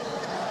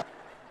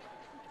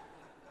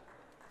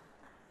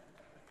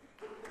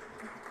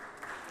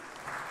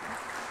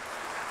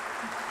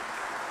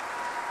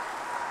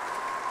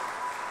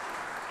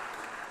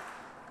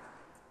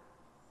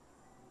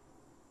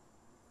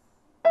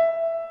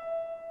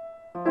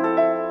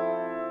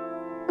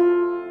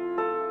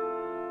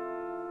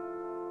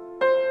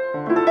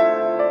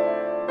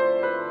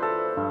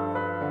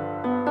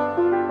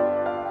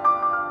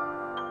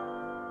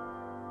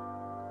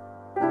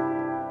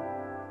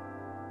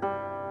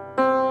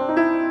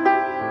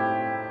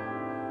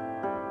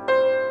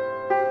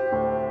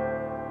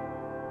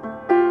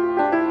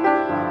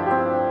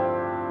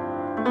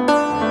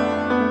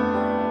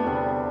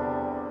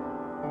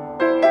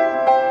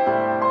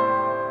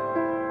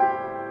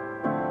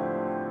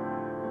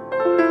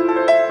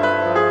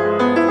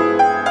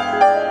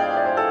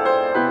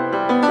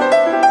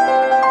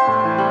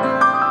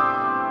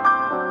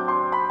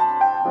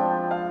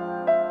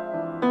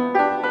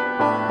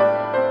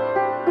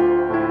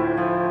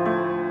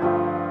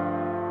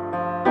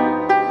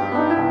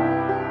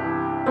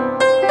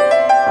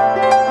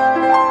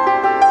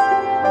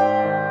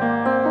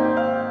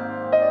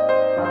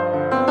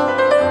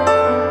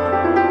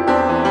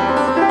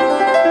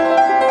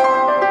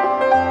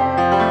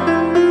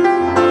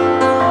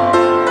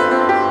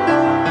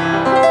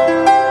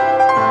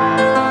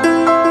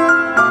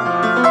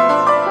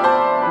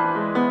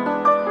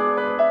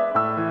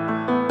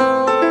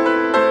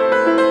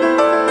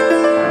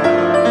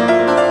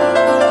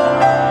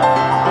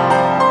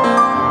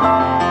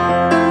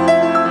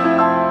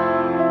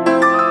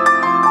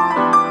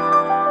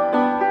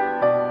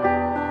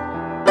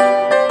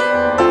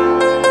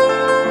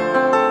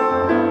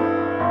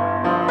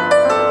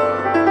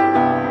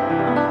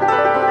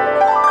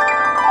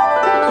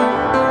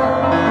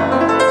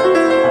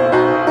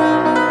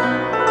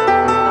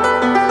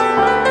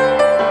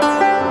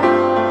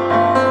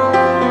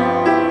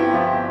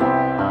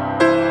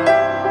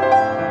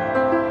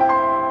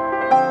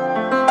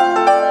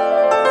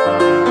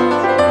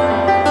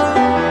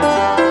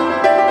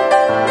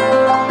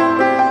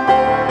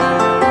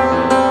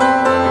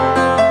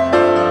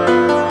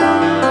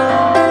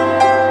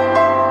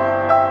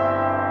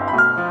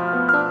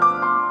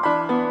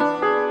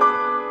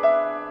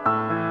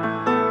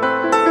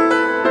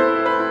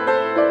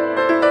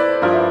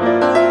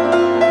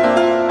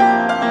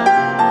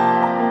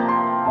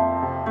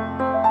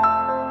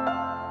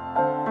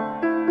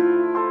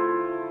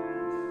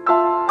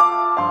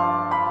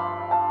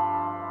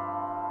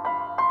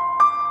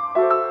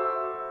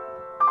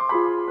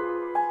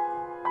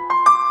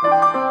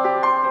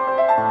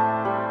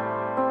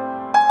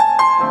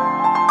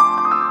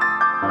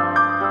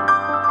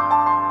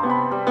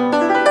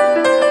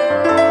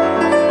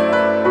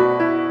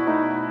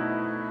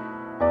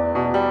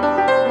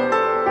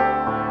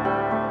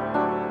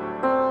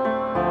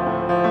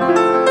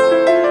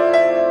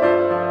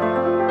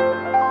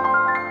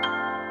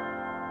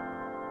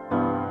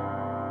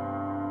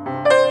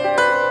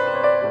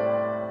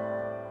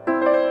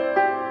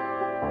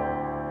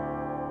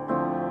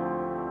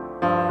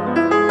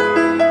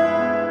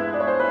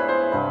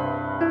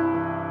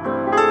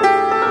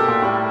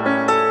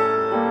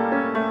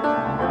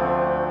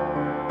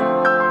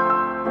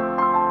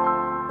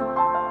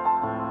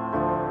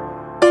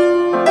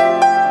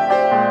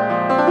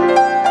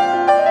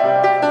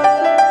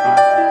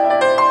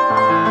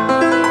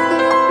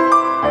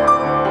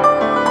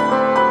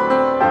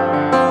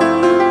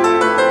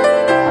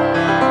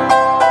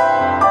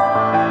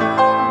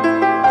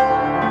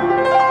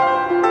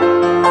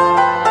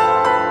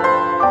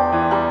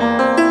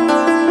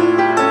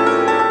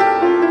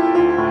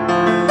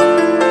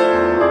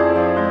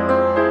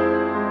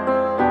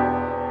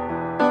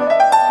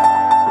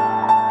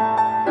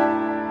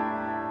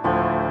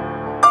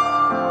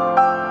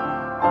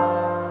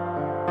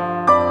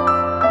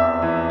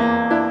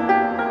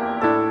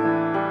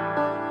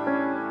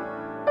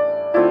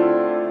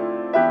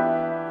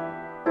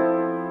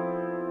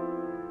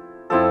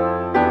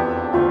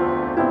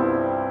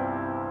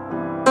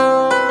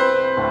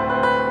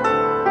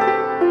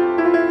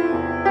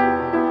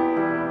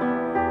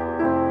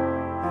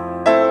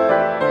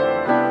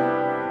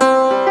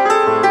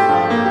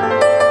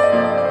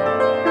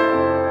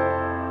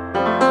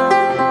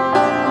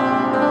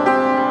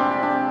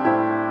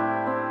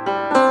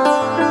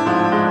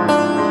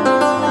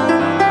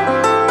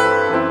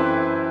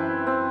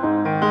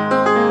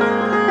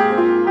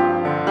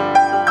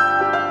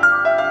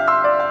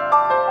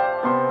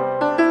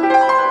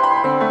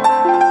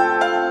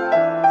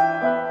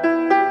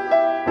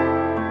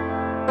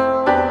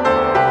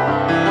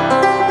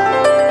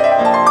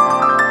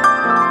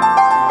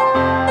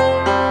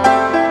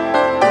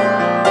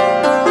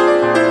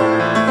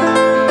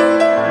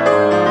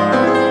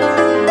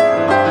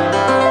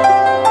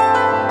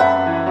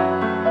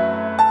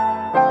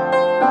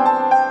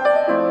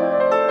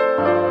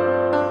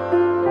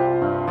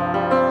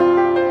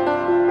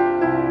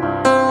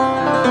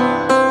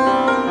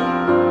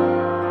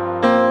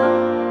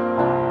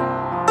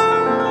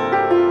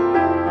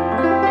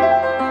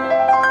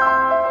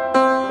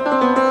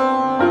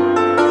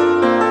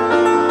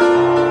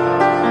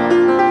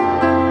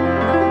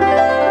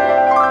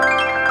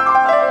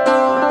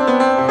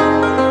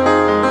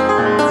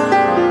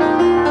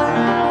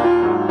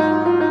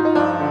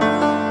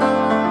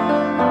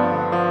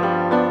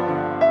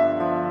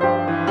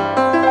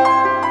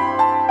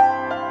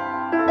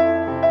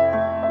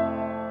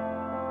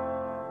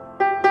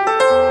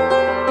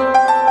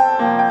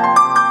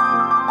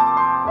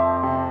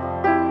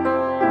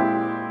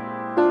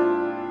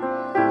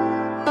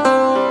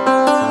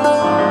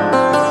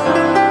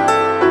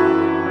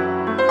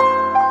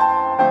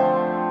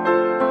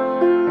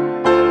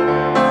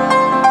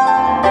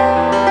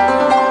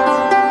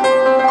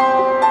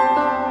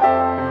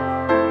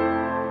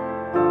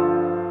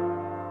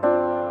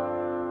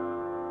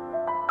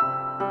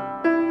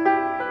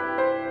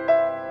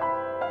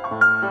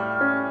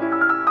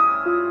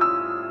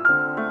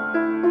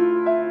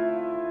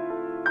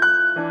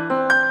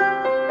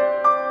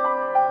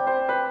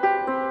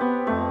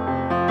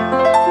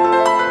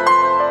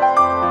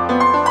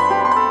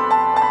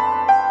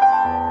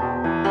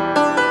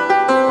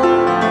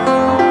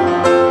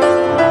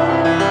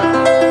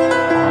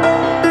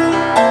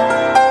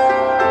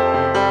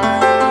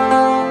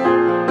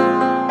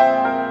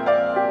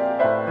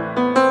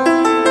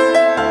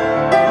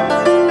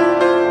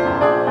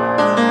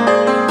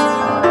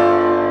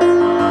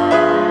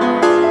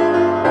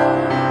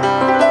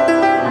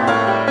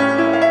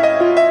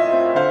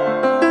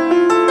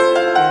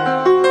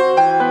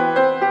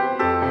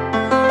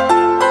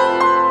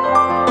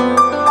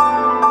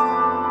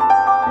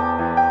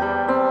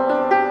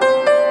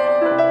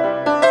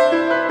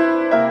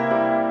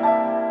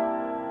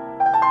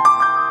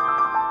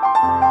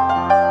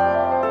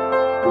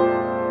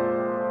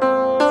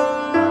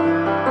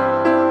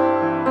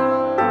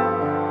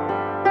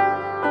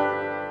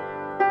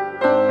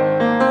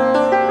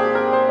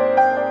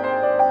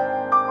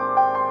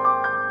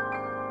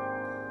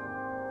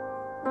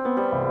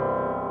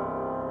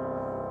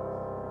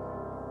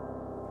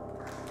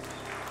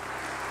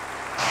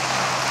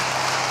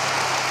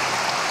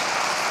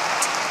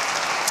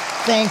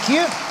 Thank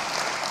you.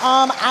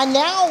 I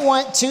now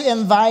want to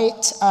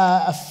invite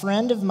a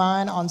friend of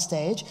mine on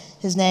stage.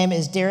 His name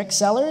is Derek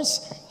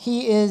Sellers.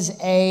 He is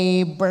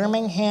a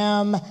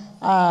Birmingham,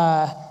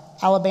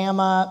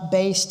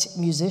 Alabama-based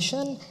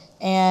musician,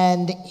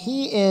 and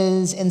he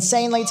is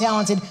insanely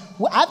talented.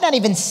 I've not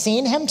even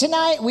seen him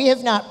tonight. We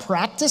have not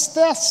practiced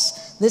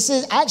this.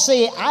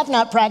 I've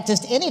not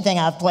practiced anything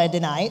I've played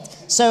tonight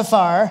so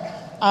far.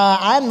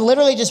 I'm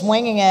literally just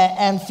winging it,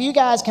 and few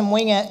guys can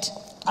wing it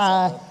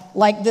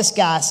like this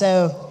guy.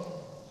 So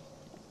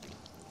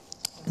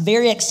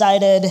very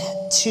excited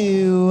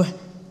to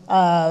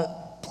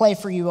play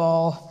for you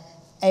all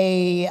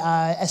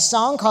a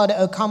song called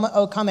O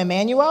Come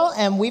Emmanuel,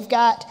 and we've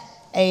got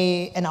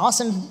an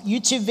awesome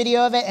YouTube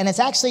video of it, and it's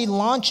actually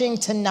launching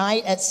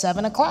tonight at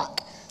 7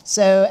 o'clock.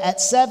 So at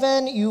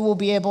 7, you will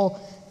be able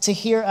to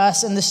hear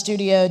us in the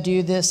studio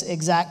do this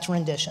exact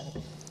rendition.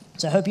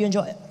 So I hope you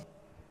enjoy it.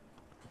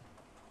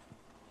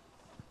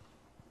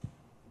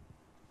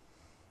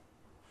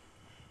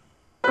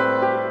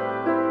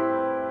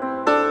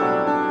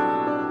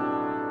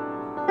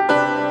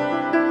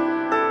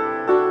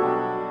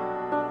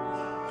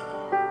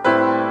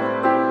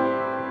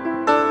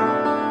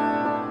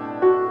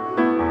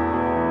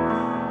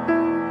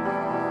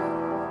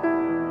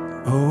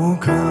 Oh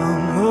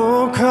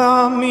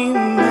come,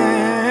 Emmanuel,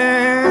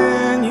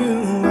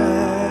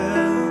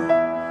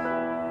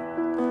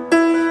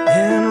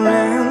 and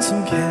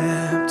ransom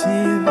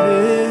captive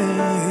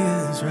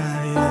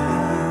Israel,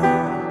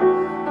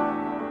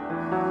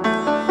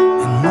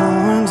 and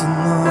mourns in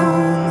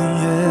lonely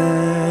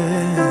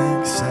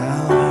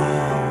exile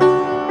here,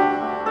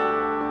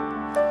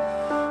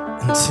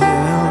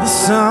 until the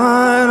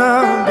Son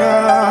of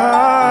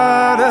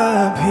God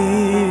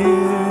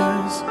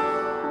appears.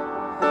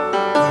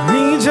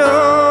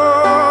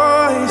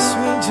 Rejoice,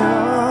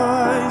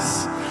 rejoice,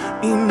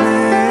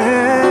 Emmanuel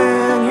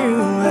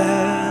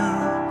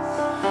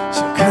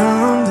shall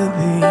come to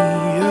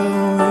thee, O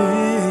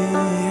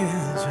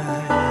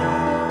Israel.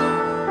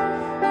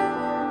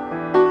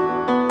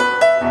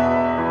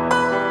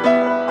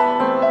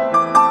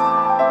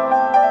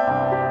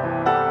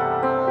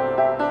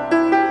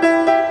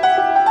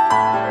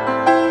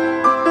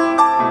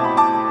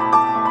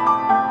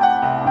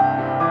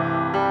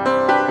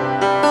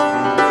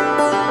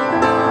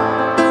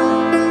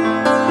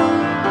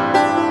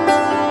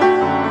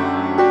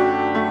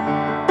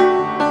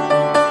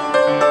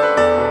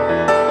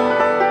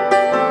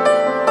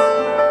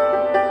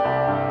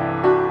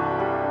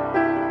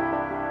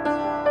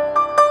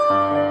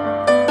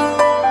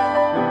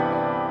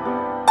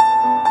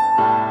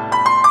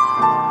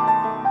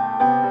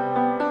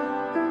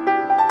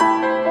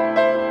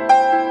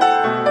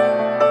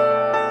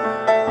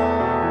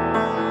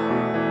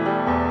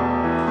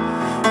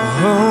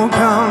 Oh,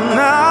 come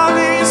now,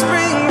 thee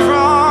spring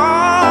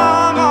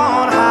from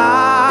on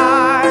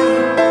high,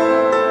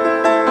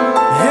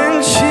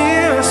 and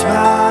cheer us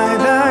by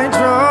thy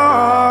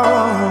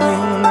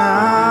drawing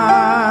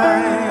nigh.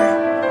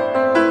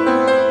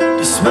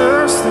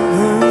 Disperse the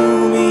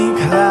gloomy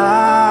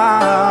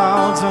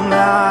clouds of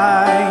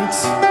night,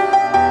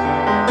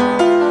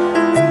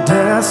 and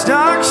death's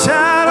dark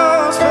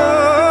shadows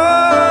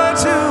put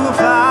to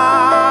flight.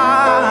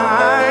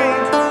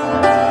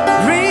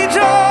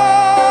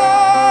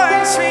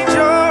 Rejoice,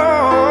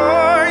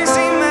 rejoice,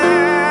 Emmanuel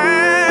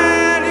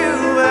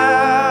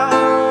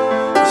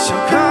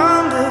shall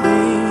come to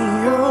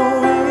thee, O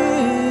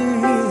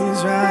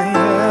Israel.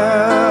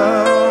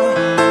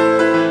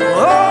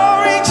 Oh,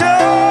 rejoice,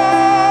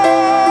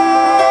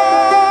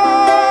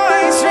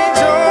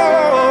 rejoice,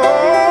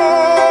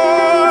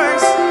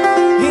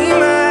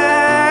 Emmanuel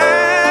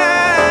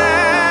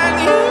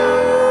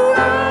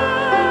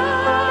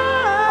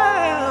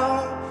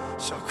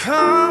shall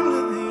come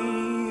to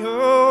thee,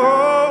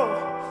 oh,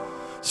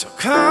 shall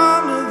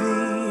come to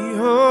thee,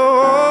 oh,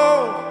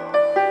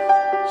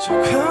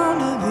 shall come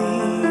to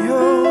thee, O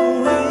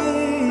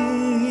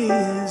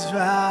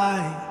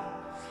Israel.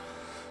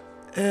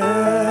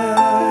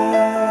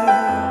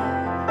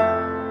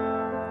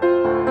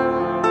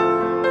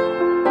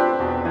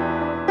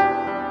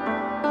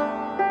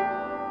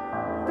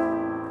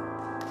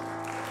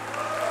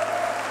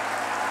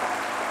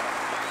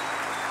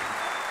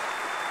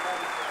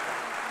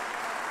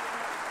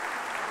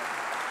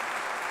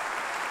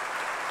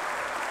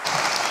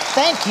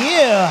 Thank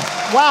you.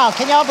 Wow,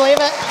 can y'all believe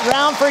it?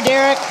 Round for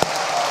Derek.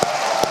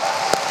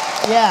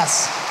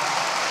 Yes.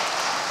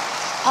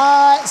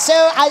 So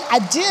I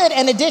did,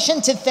 in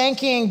addition to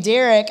thanking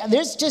Derek,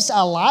 there's just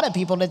a lot of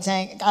people to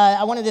thank.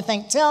 I wanted to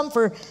thank Tim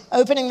for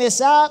opening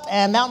this up,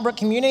 and Mountain Brook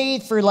Community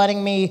for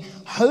letting me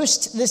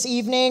host this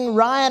evening.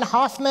 Ryan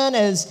Hoffman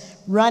is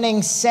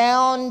running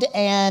sound,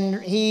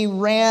 and he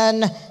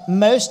ran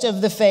most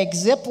of the fake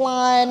zip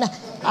line.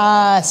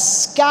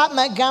 Scott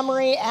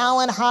Montgomery,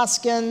 Alan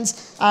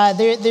Hoskins.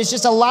 There's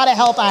just a lot of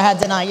help I had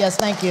tonight. Yes,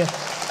 thank you.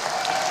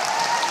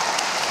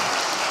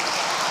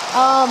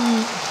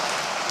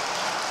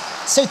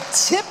 So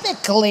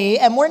typically,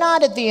 and we're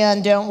not at the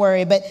end, don't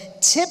worry, but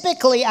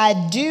typically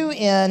I do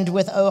end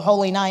with Oh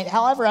Holy Night.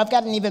 However, I've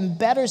got an even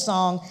better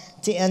song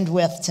to end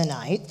with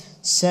tonight.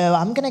 So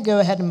I'm going to go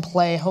ahead and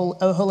play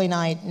Oh Holy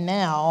Night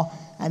now,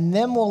 and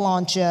then we'll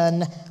launch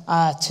in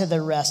to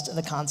the rest of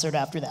the concert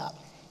after that.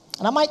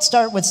 And I might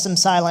start with some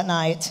Silent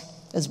Night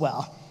as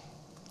well,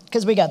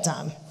 because we got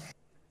time.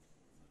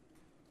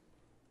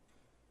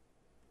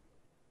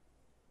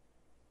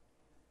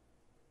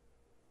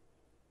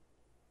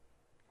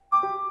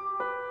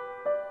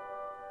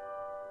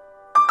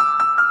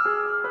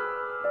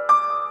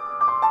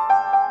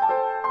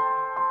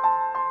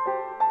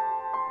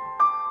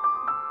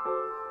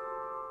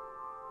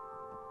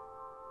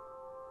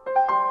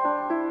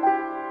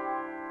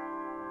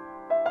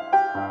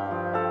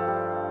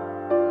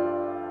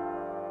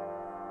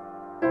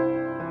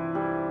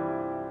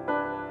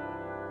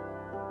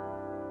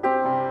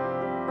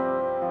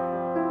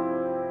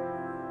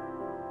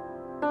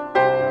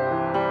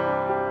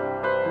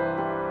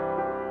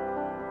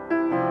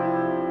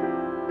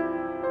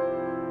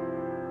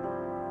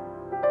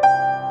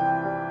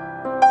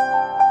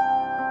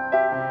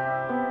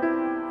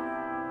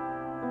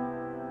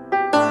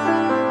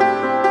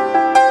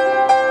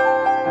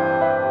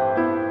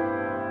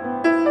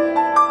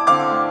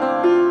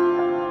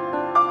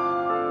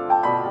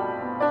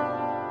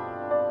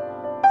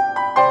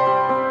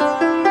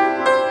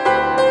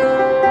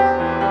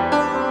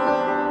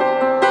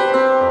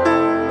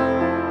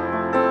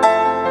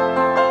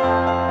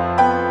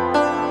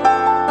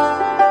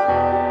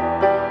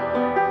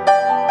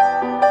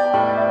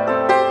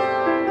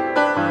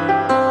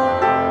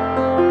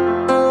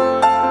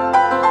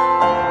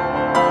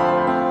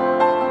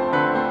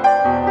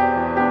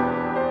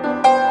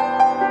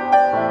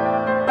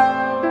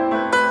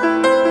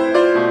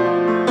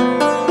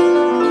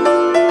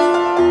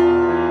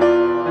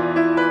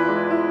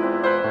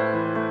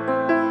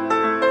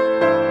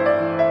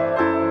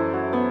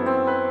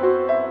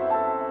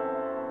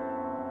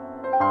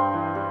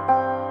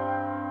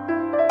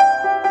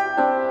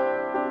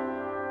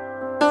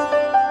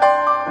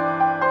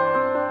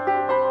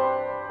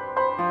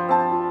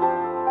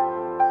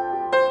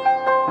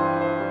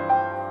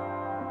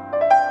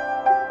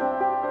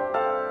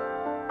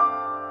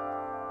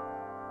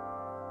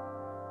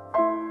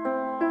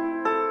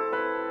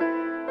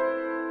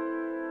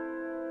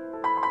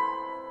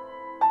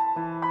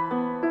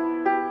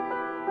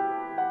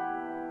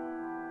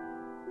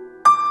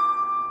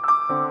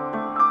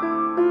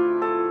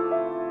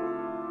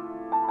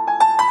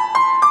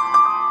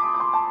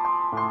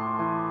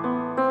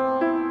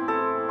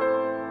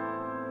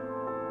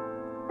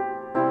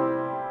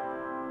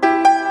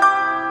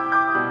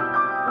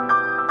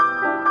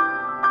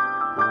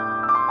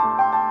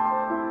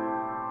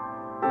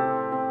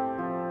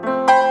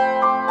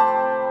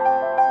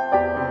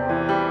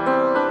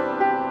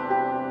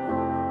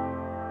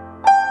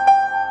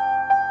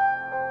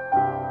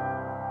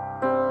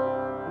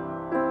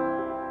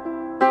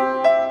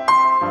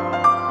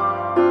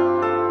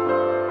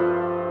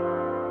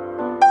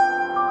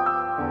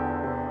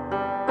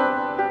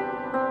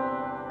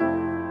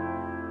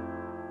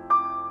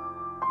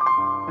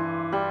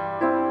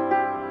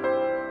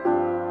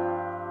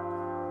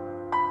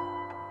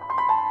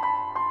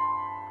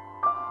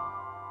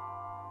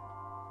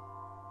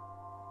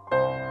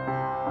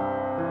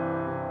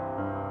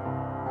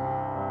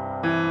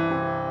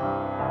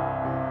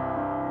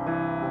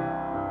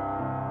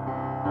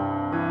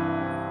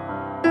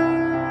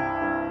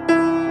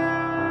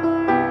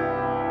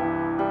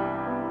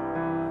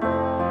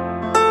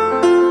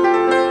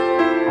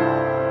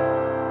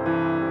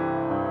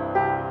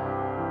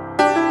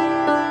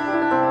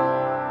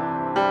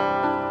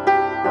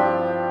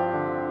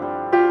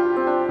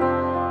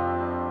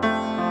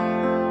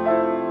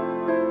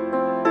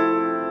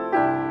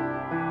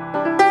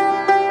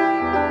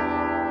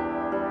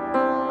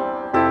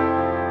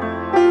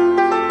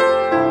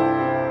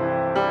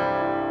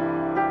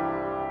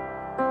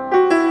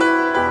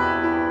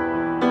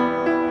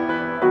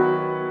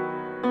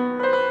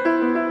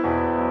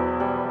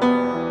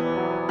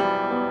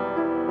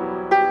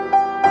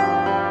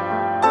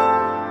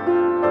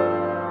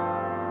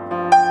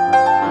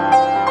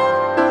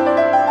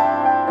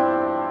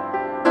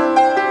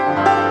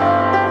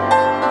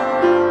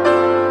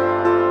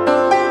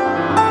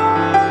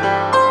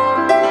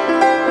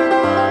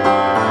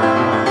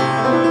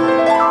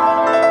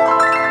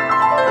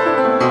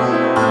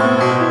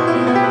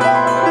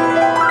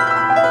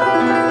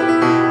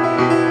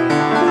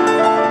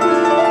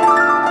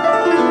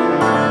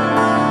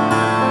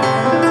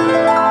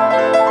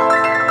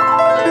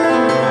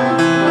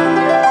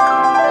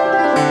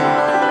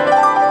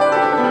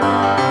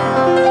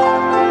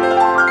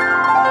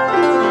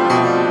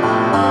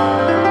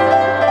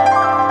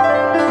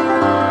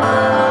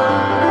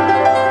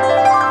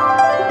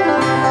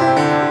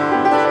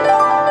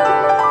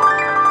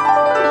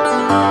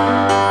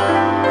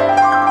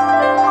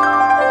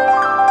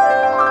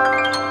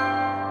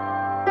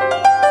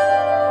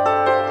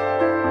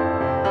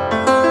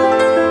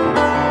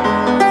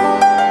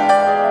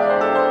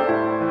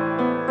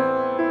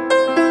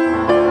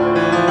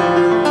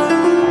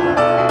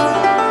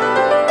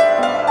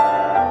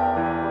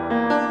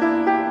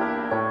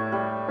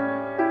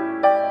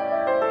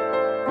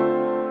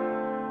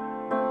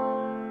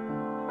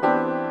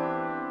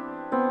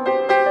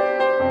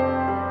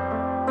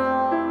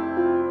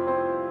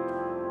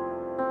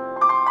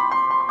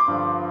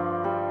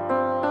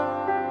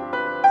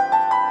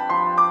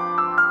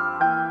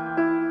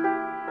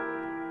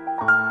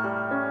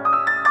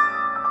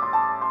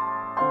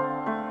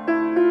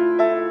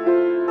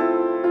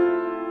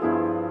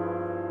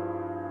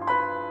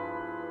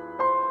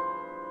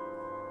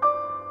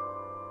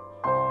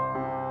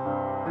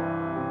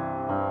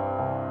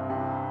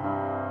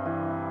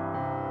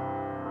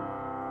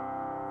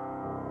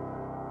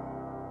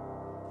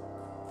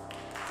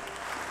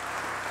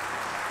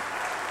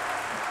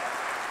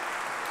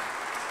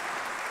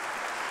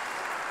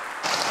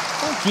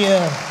 Thank you.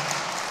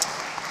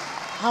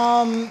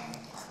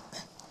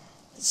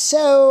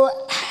 So,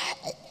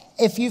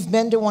 if you've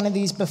been to one of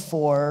these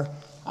before,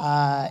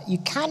 you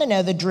kind of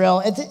know the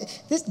drill.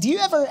 Do you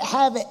ever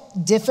have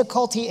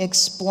difficulty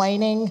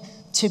explaining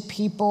to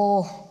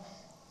people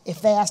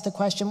if they ask the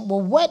question,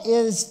 well, what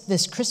is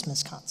this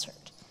Christmas concert?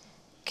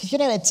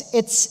 Because,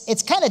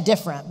 it's kind of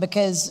different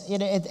because,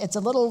 it's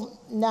a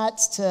little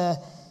nuts to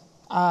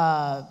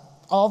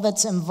all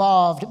that's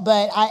involved.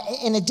 But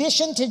in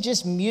addition to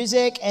just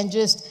music and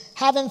just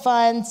having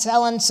fun,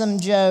 telling some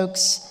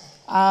jokes,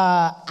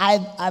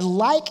 I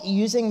like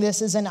using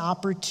this as an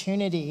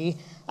opportunity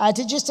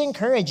to just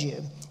encourage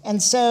you.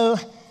 And so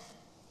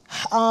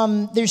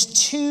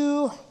there's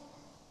two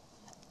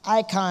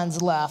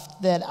icons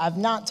left that I've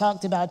not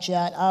talked about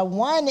yet.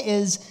 One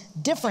is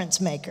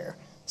Difference Maker.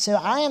 So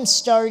I am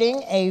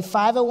starting a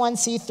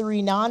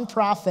 501c3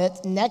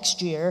 nonprofit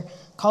next year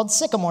called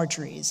Sycamore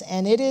Trees,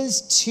 and it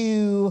is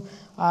to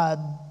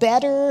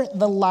better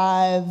the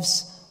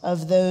lives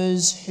of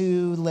those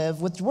who live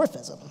with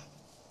dwarfism.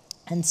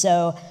 And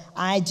so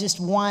I just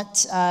want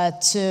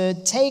to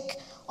take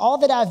all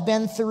that I've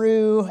been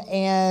through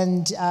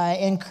and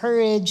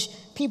encourage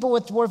people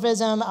with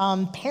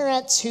dwarfism,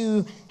 parents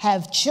who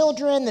have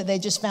children that they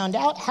just found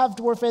out have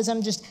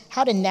dwarfism, just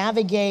how to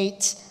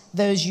navigate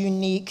those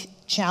unique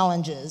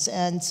challenges.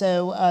 And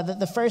so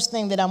the first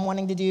thing that I'm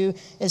wanting to do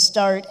is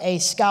start a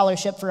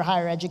scholarship for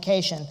higher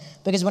education,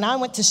 because when I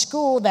went to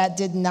school, that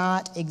did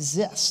not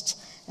exist.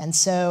 And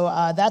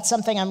so that's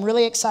something I'm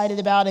really excited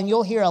about, and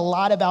you'll hear a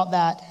lot about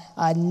that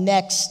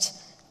next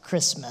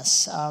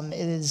Christmas.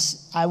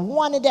 I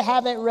wanted to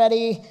have it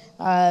ready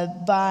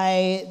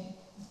by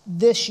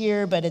this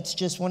year, but it's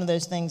just one of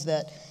those things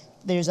that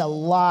there's a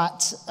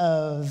lot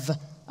of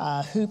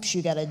hoops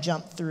you got to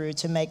jump through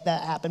to make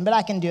that happen, but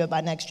I can do it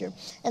by next year.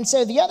 And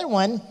so the other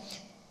one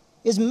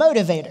is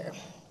Motivator.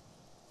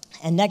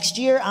 And next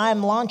year,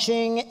 I'm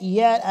launching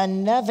yet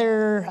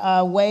another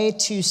way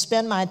to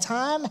spend my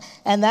time,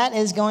 and that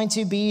is going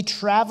to be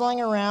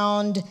traveling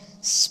around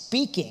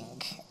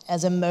speaking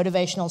as a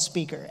motivational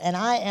speaker. And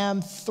I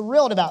am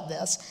thrilled about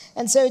this.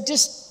 And so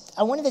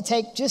I wanted to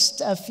take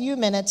just a few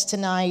minutes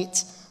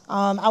tonight.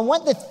 I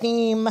want the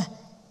theme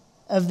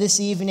of this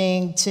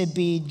evening to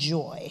be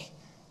joy,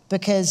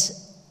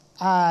 because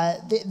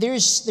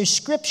there's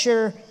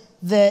scripture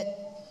that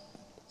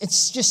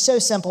it's just so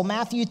simple.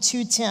 Matthew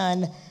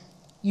 2:10,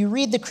 you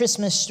read the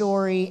Christmas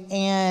story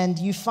and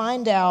you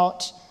find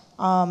out,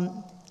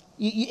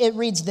 it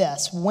reads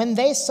this: when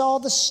they saw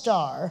the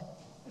star,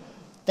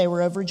 they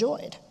were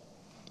overjoyed.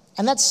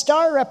 And that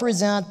star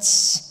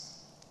represents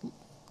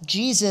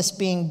Jesus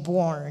being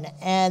born,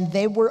 and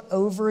they were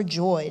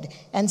overjoyed.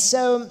 And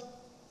so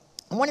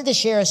I wanted to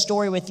share a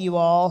story with you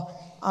all,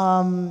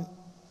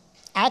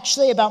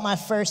 actually about my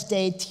first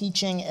day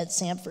teaching at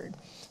Sanford.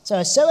 So I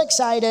was so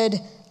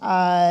excited.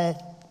 I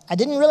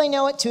didn't really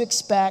know what to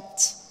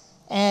expect.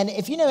 And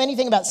if you know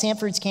anything about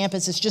Sanford's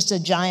campus, it's just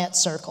a giant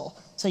circle.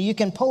 So you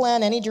can pull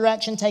in any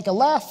direction, take a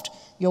left,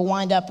 you'll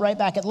wind up right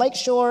back at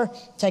Lakeshore.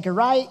 Take a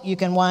right, you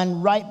can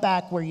wind right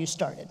back where you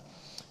started.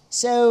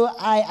 So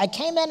I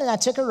came in and I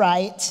took a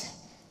right,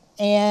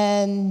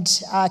 and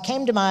I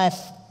came to my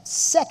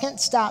second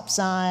stop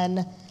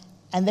sign,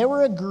 and there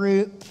were a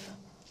group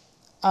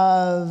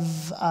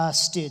of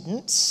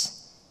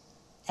students,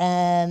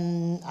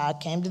 and I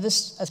came to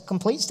a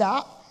complete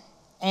stop,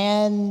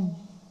 and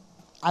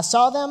I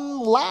saw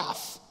them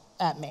laugh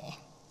at me.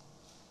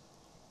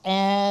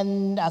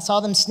 And I saw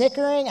them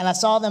snickering, and I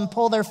saw them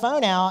pull their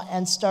phone out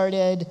and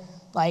started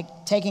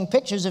taking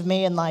pictures of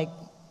me and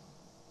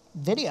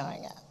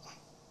videoing it.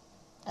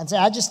 And so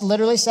I just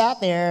literally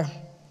sat there,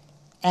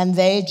 and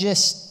they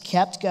just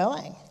kept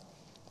going.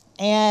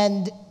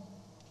 And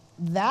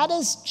that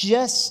is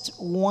just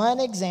one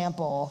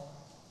example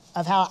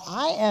of how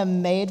I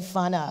am made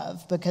fun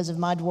of because of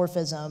my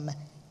dwarfism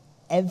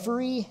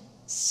every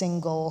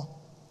single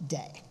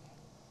day.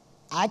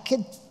 I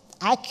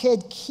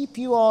could keep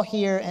you all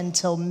here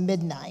until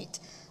midnight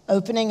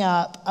opening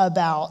up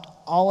about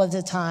all of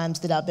the times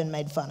that I've been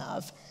made fun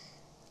of.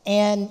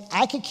 And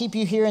I could keep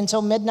you here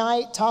until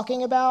midnight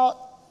talking about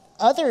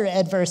other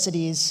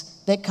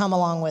adversities that come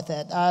along with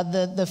it.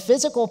 The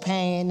physical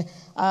pain,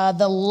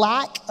 the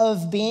lack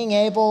of being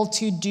able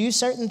to do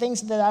certain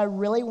things that I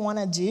really want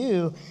to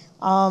do.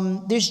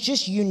 There's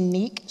just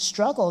unique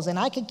struggles. And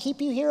I could keep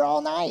you here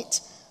all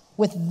night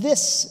with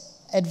this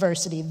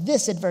adversity,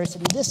 this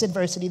adversity, this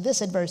adversity,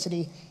 this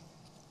adversity.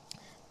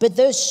 But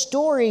those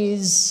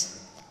stories,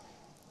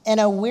 in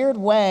a weird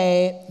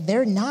way,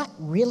 they're not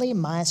really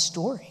my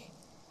story.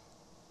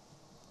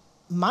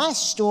 My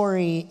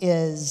story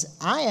is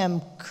I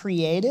am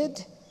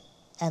created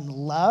and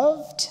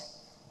loved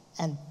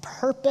and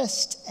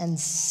purposed and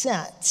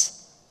sent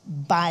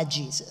by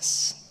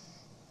Jesus.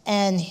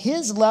 And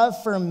his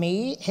love for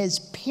me has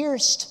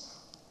pierced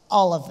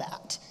all of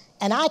that.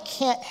 And I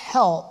can't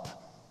help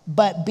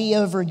but be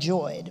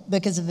overjoyed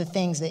because of the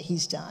things that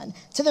he's done.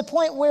 To the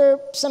point where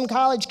some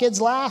college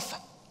kids laugh.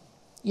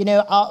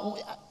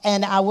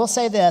 And I will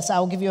say this, I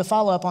will give you a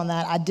follow-up on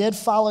that. I did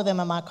follow them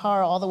in my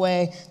car all the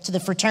way to the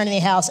fraternity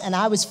house, and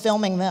I was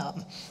filming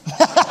them.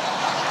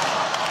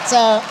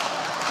 So,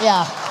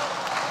 yeah,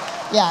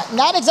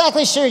 not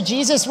exactly sure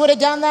Jesus would have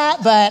done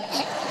that, but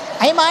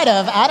he might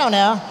have, I don't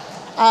know.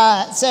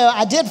 So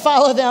I did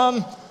follow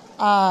them.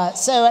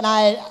 And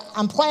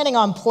I'm planning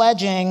on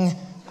pledging,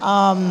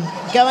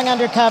 going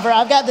undercover.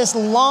 I've got this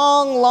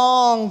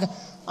long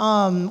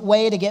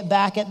way to get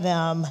back at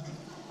them.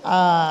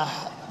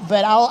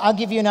 But I'll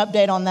give you an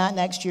update on that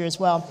next year as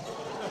well.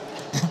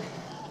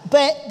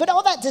 But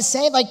all that to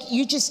say, like,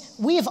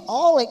 we've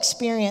all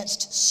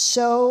experienced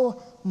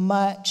so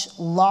much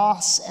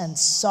loss and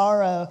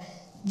sorrow.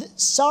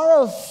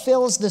 Sorrow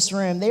fills this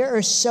room. There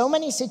are so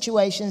many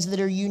situations that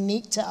are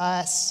unique to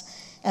us,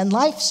 and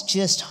life's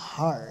just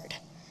hard.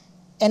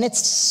 And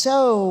it's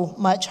so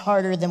much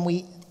harder than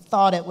we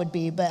thought it would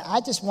be. But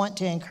I just want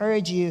to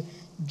encourage you,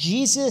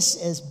 Jesus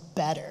is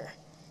better.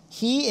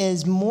 He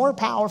is more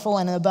powerful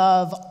and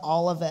above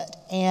all of it.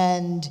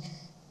 And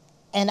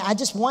I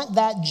just want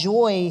that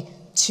joy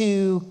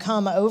to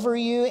come over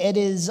you. It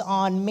is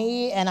on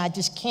me, and I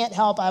just can't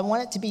help. I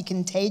want it to be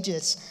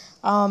contagious.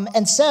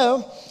 And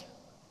so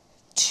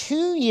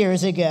 2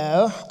 years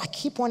ago, I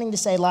keep wanting to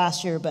say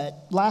last year, but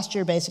last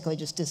year basically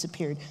just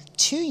disappeared.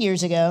 2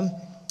 years ago,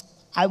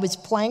 I was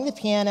playing the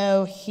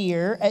piano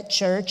here at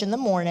church in the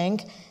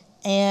morning,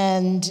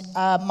 and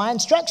my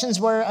instructions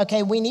were,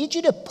 okay, we need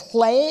you to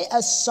play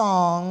a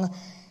song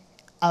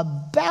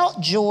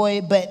about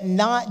joy, but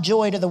not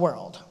joy to the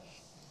world.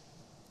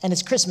 And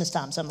it's Christmas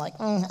time, so I'm like,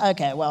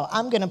 okay, well,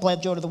 I'm going to play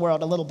Joy to the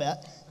World a little bit,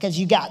 because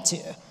you got to.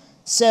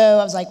 So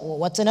I was like, well,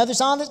 what's another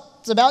song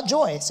that's about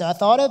joy? So I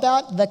thought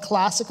about the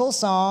classical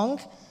song,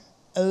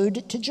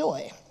 Ode to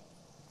Joy.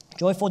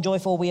 Joyful,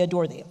 joyful, we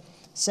adore thee.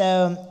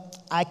 So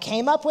I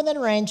came up with an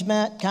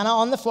arrangement, kind of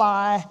on the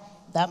fly.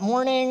 That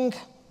morning,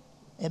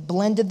 it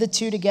blended the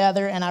two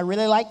together, and I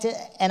really liked it,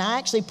 and I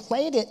actually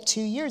played it 2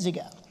 years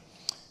ago.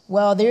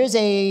 Well, there's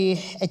a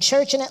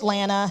church in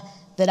Atlanta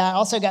that I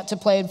also got to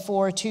play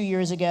for 2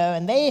 years ago,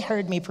 and they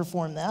heard me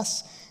perform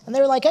this, and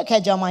they were like,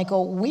 okay, John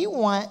Michael, we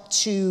want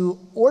to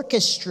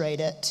orchestrate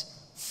it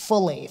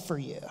fully for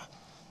you.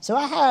 So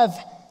I have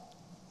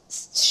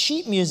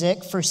sheet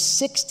music for a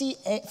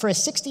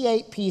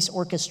 68-piece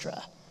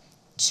orchestra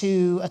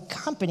to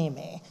accompany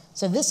me.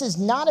 So this is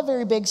not a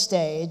very big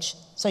stage,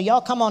 so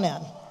y'all come on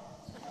in.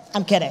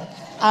 I'm kidding.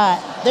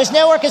 There's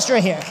no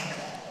orchestra here.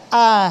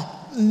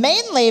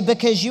 Mainly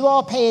because you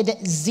all paid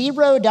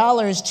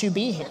 $0 to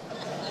be here.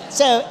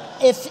 So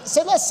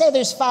let's say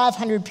there's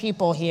 500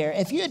 people here.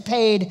 If you had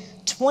paid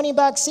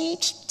 $20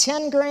 each,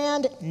 10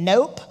 grand,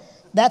 nope.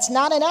 That's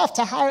not enough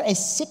to hire a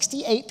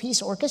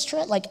 68-piece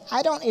orchestra. Like,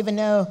 I don't even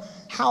know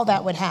how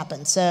that would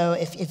happen. So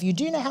if you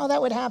do know how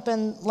that would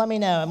happen, let me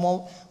know, and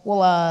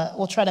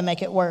we'll try to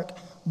make it work.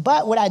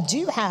 But what I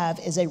do have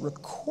is a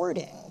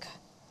recording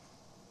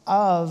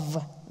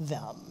of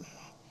them.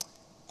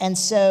 And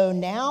so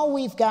now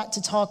we've got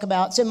to talk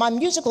about, so my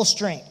musical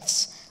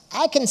strengths.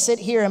 I can sit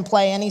here and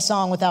play any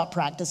song without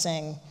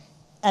practicing,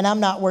 and I'm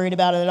not worried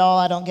about it at all.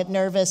 I don't get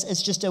nervous.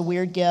 It's just a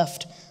weird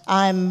gift.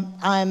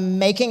 I'm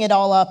making it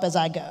all up as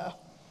I go.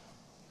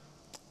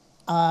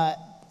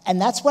 And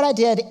that's what I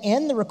did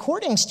in the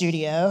recording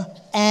studio,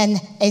 and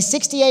a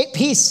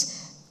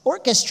 68-piece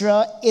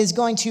orchestra is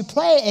going to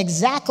play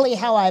exactly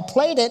how I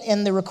played it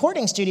in the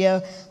recording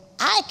studio.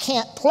 I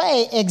can't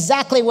play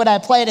exactly what I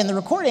played in the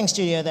recording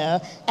studio,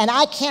 though, and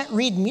I can't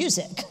read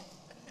music.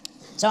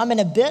 So I'm in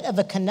a bit of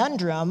a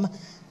conundrum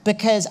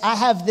because I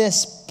have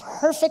this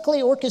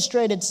perfectly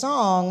orchestrated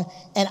song,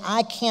 and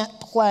I can't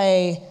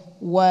play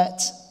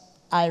what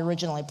I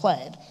originally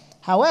played.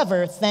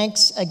 However,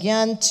 thanks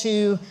again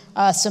to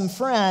some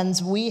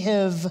friends, we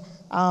have,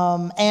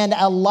 and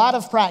a lot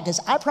of practice.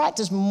 I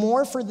practiced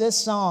more for this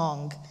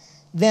song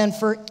than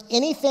for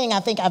anything I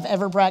think I've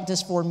ever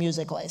practiced for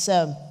musically.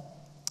 So,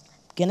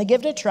 gonna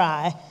give it a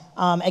try.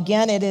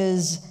 Again, it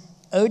is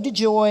Ode to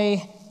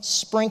Joy,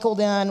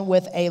 sprinkled in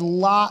with a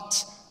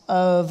lot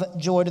of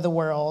joy to the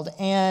world.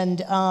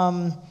 And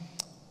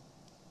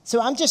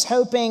so I'm just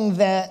hoping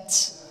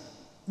that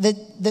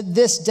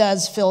this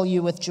does fill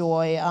you with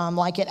joy,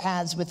 like it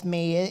has with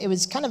me. It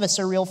was kind of a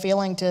surreal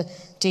feeling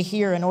to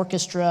hear an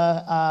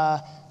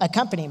orchestra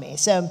accompany me.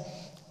 So,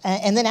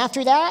 and then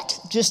after that,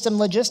 just some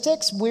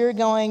logistics. We're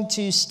going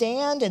to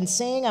stand and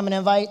sing. I'm going to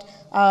invite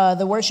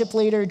the worship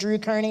leader, Drew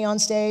Kearney, on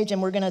stage,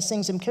 and we're going to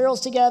sing some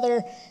carols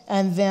together.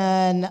 And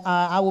then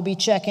I will be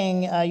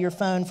checking your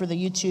phone for the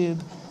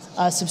YouTube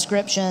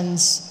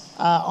subscriptions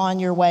on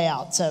your way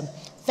out. So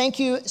thank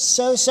you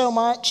so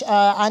much.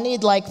 I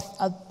need like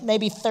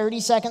maybe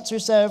 30 seconds or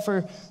so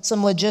for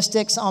some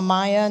logistics on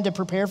my end to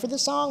prepare for the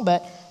song,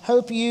 but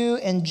hope you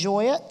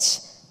enjoy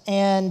it.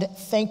 And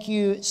thank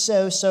you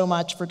so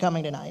much for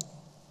coming tonight.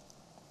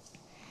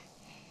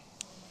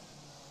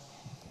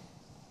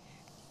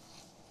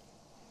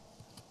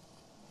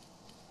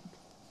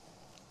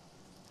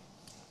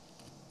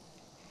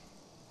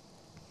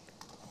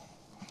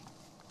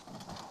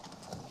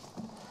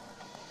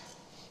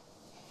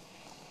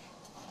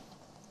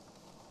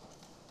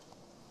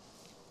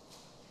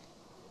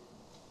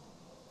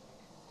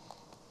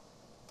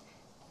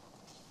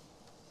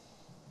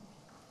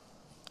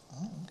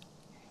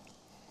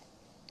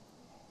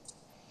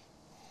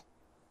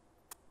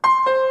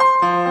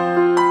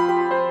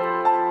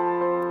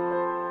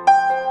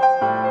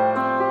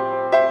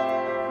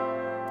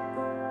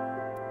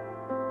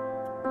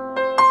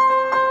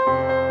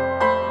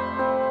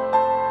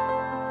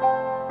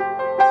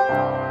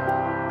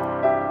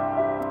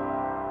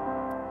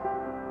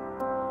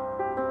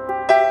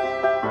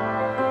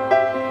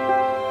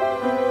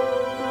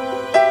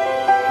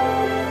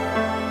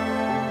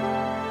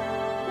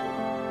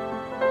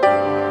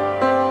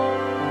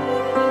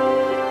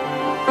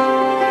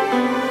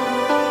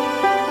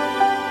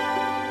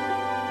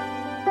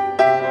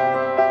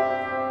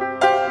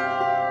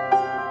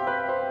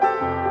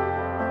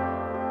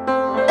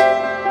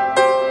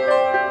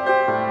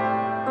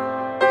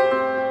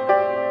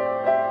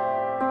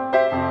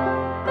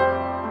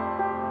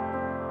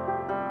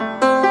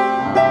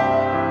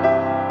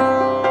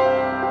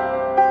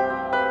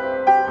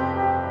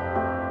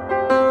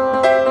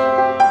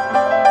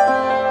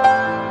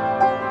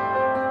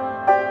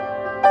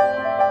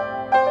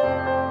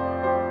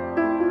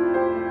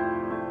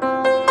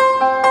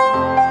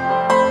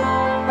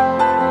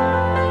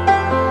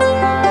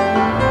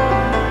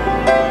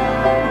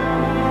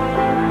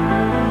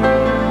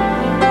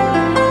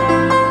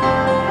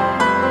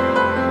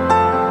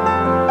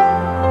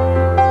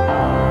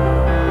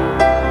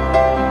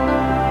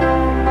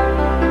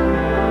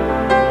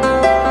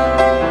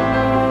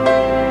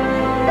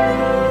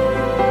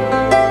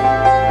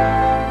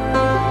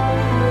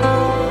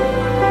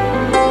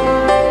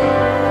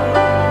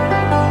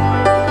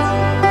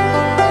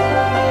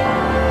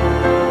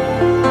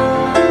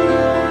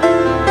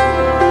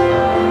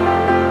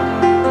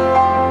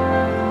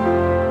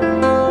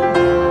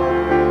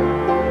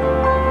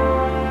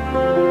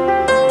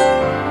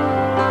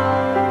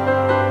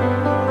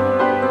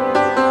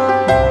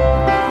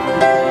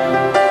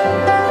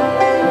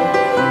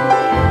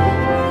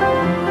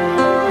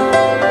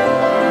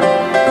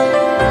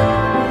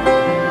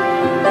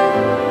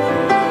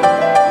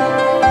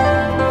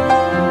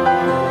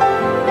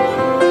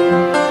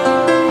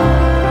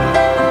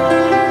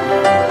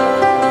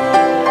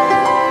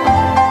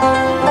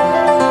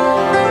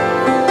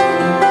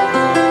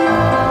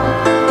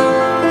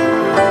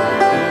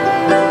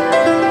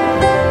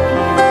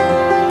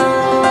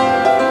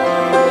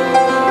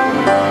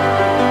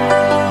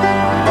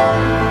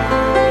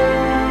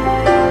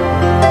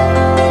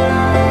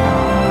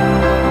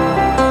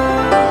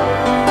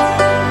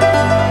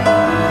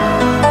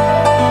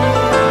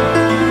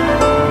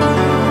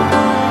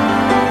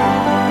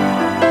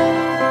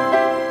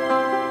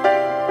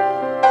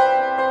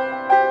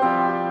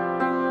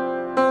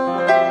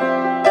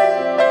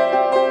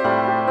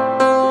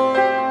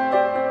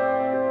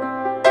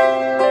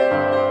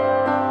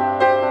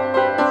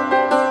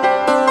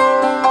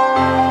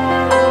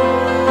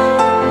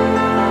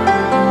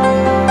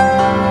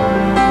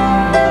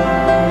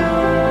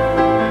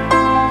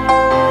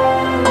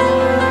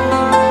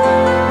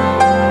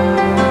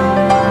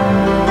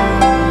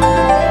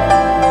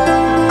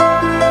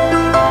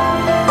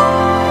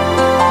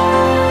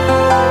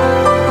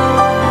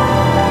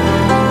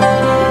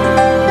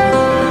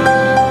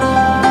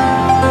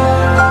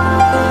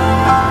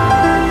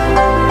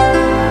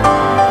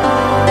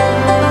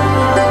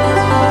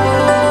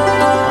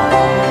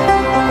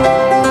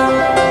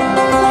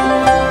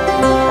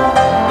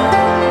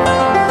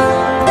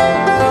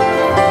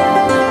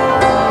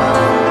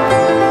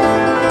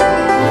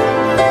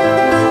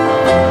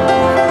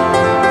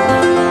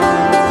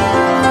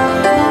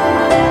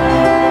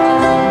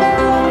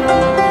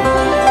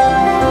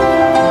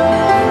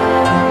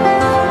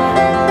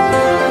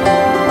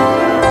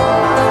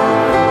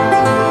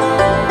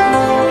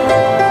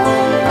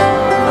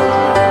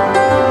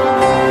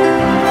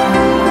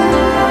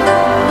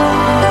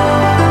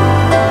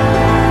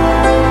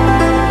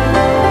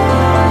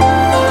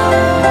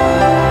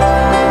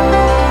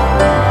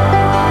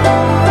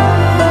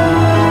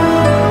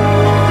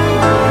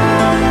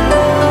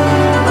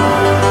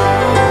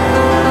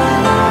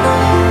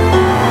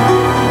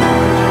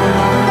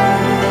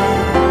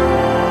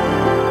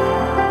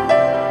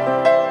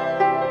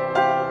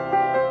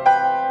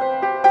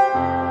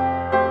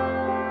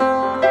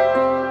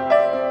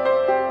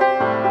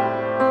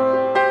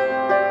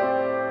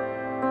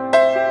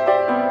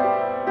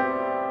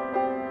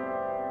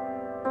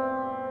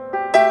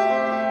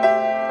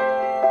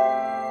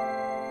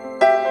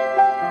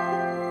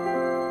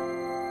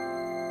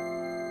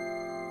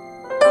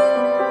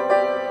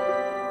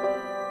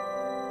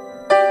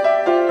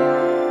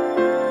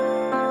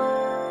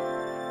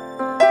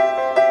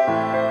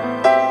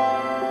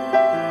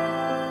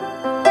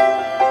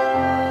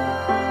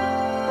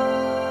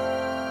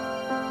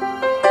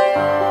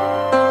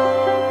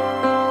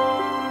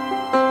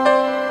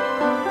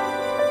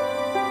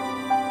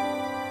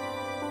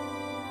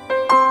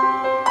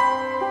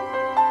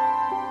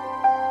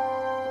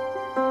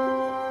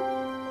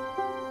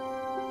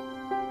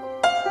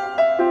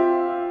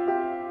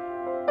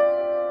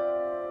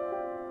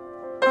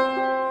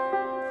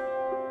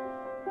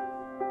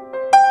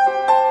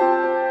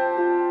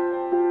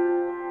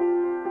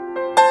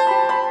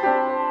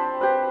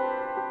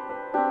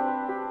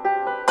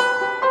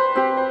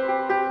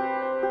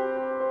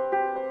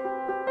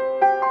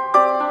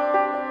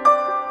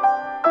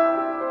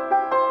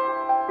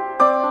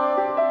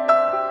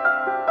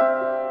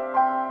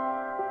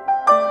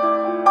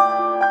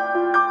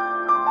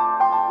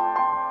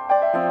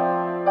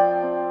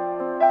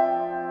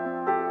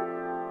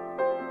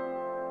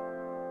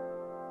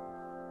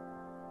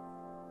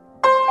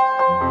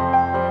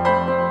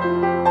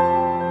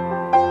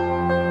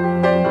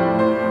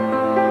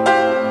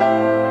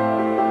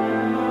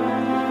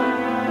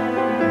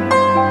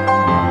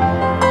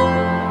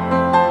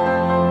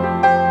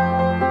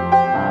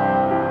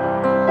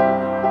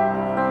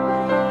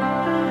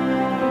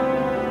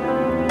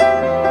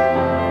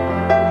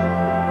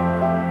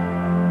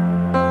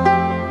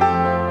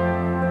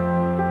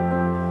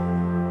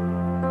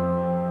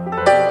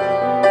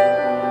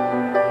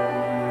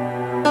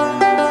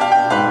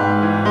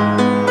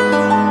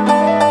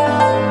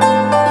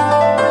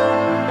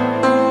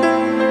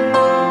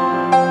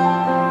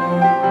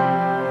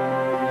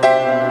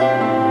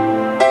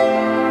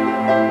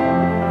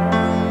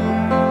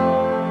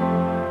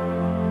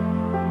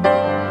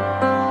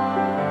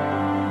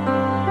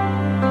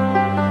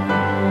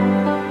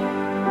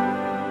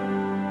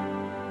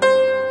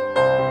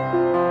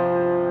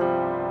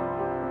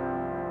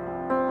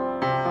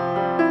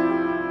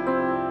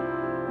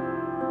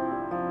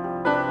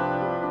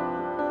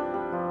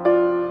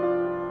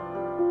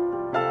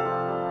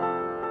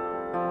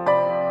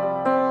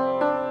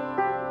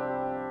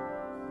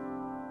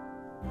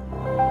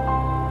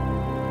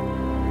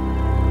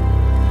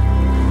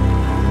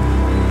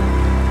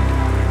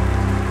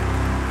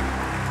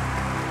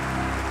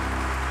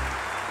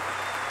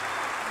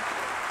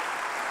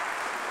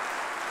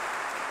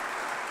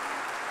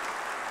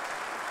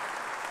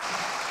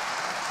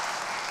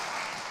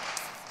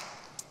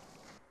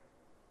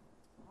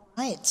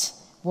 Right.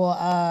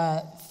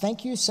 Well,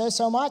 thank you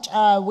so much.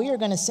 We are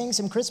going to sing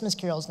some Christmas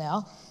carols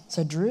now.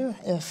 So, Drew,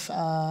 if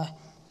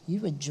you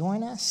would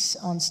join us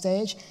on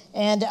stage.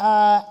 And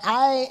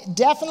I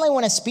definitely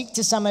want to speak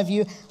to some of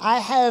you. I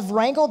have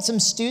wrangled some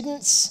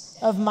students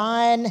of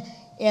mine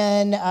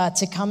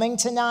to coming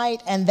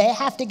tonight, and they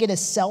have to get a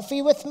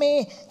selfie with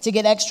me to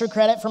get extra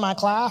credit for my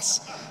class.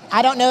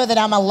 I don't know that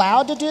I'm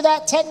allowed to do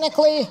that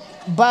technically,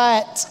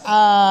 but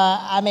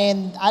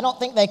I don't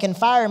think they can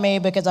fire me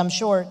because I'm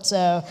short,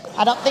 so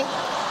I don't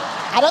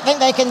think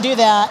they can do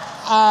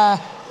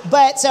that.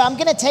 But so I'm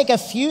going to take a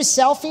few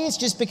selfies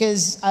just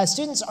because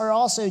students are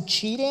also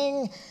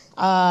cheating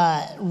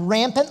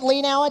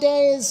rampantly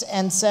nowadays,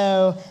 and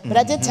so. But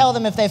I did tell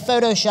them if they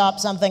Photoshop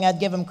something, I'd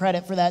give them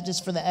credit for that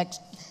just for the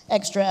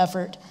extra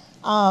effort.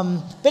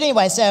 But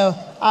anyway, so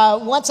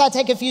once I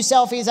take a few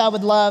selfies, I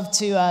would love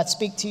to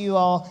speak to you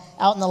all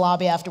out in the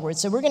lobby afterwards.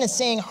 So we're going to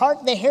sing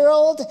Hark the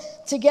Herald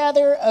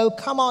together, Oh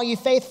Come All You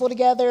Faithful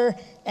together,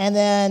 and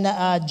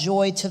then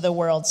Joy to the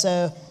World.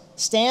 So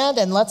stand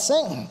and let's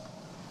sing.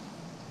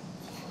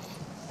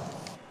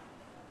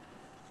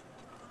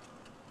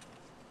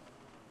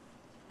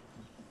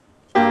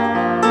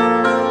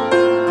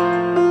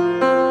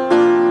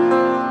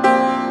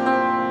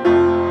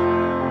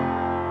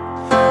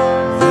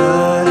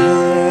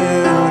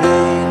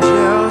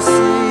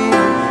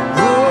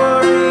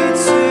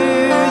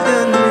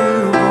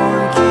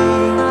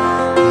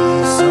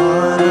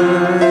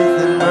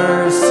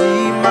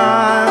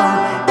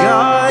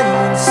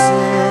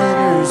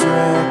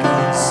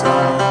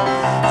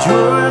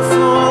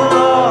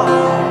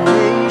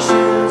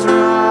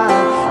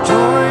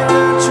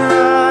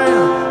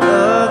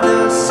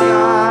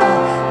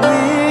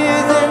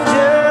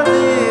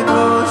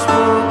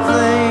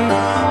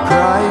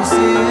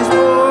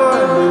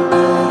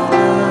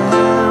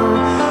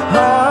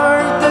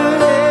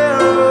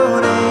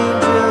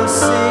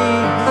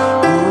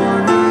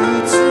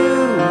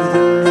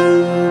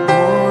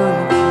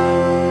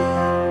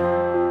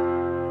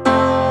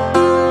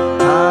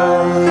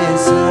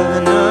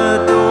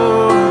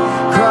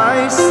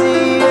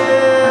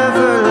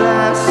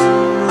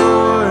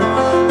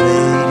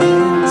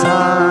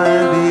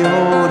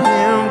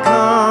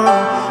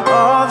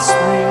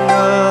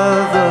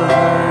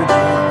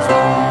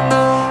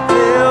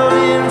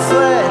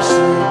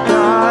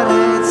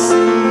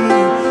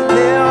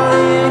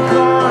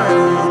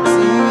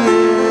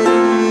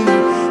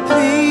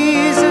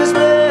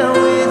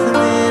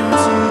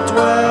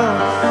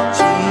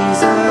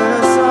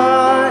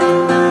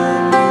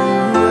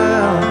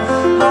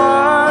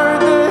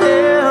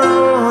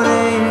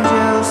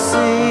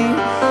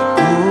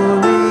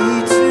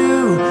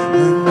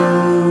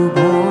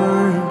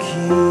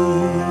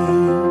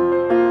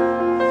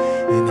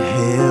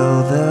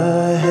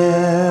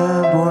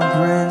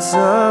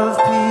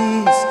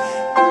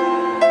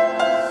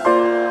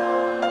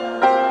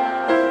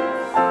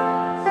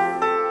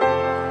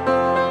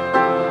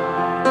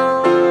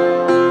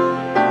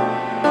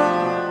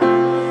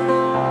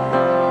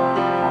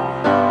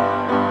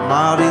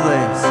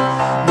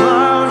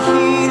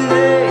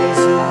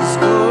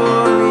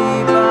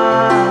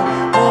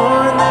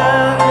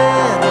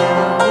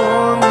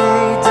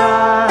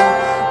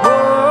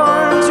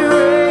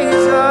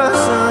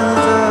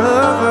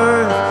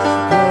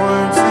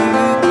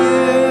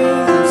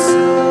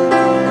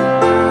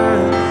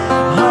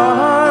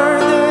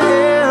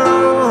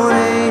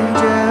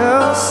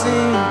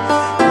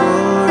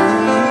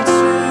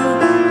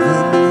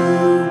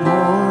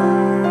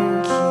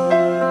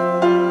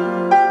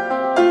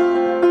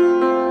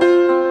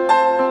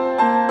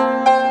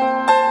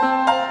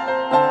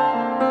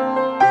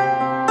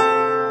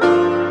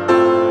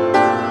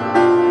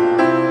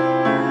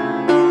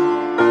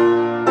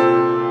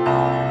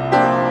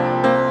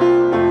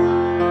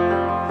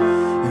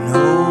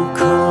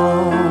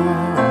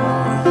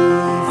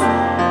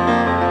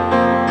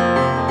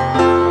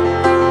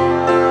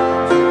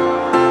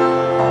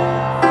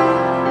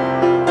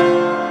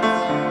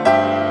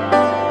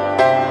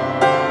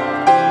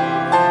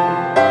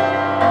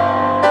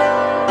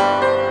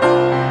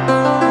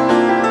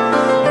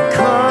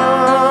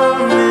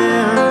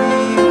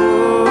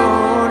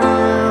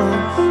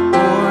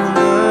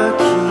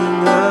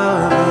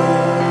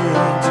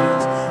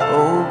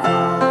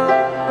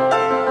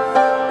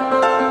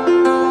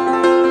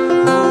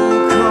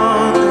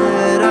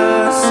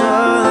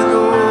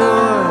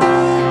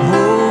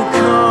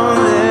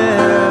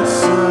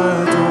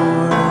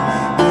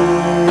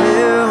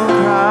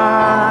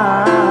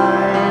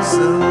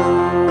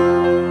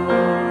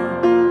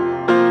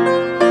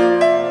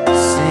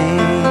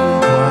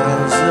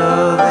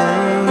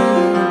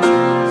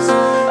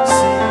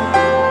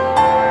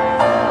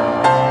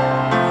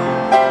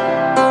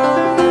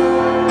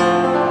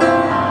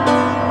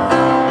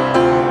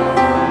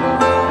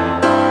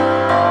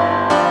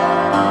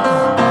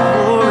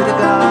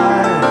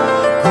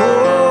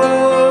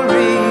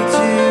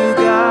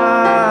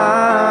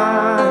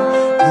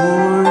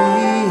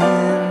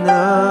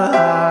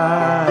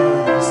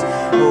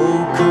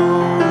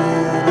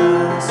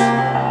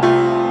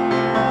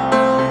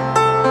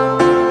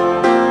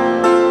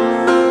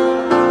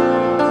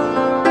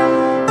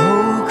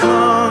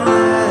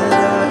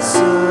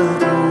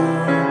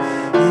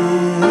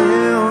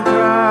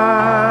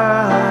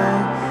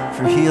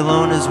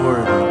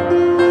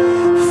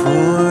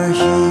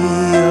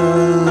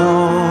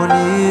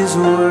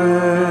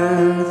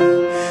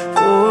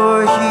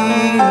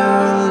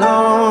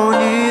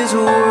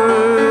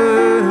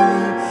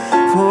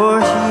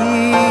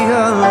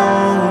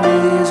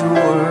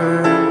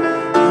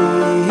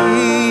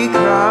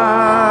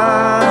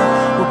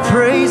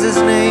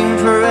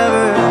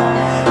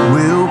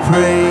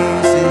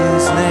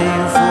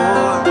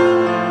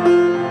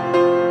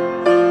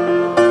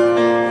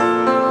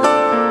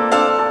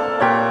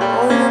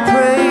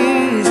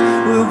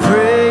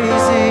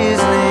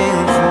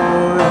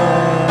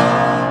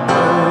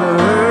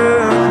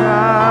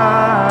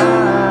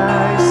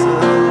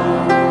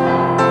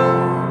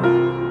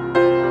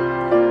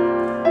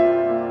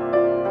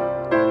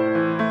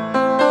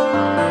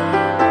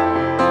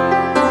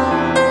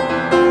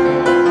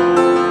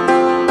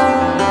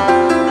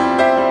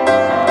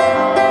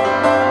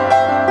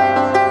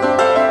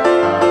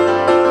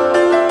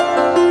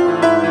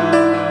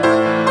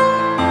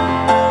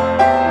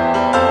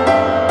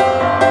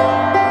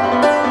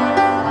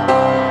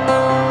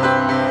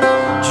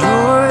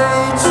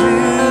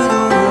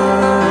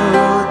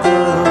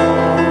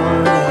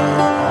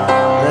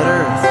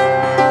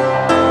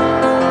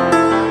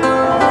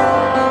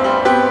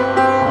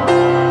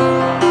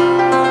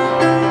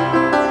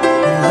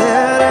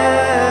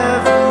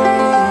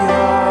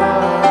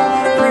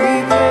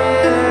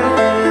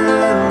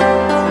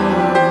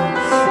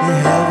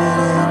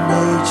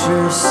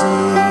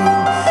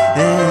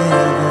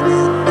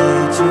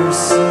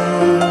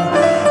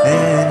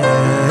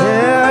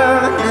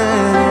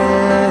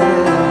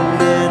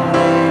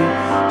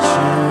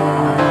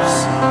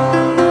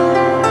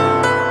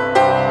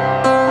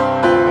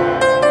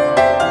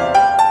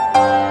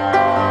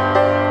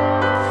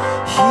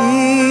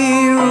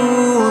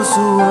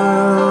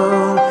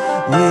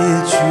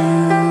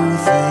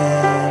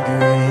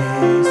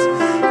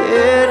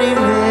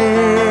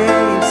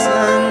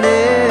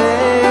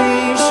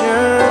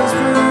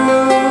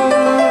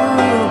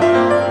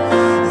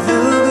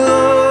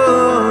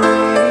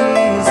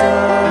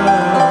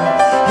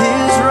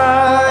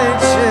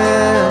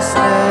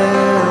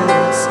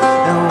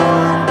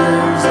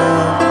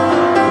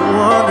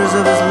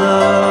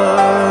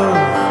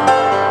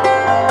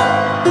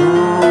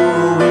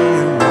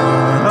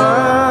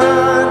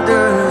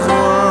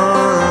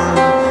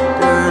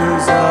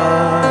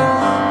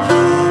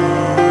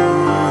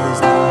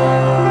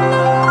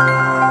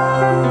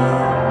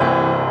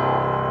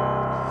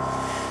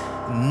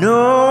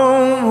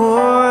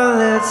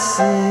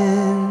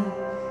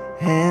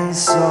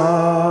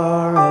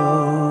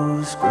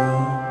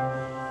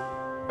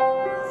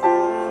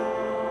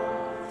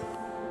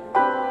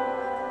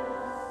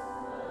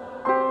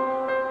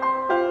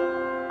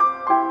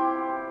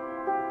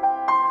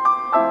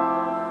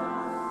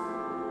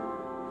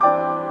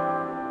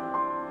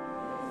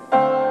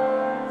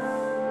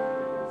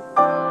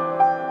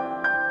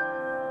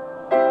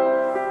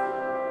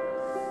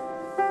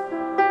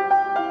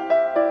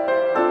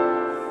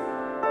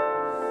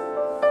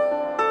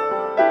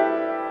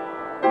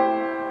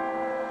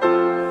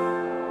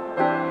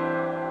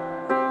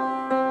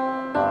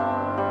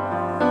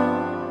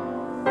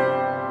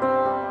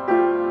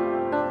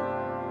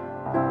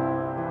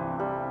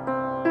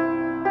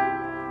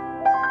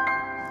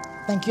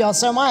 Thank you all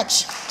so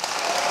much.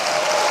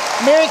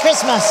 Merry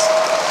Christmas.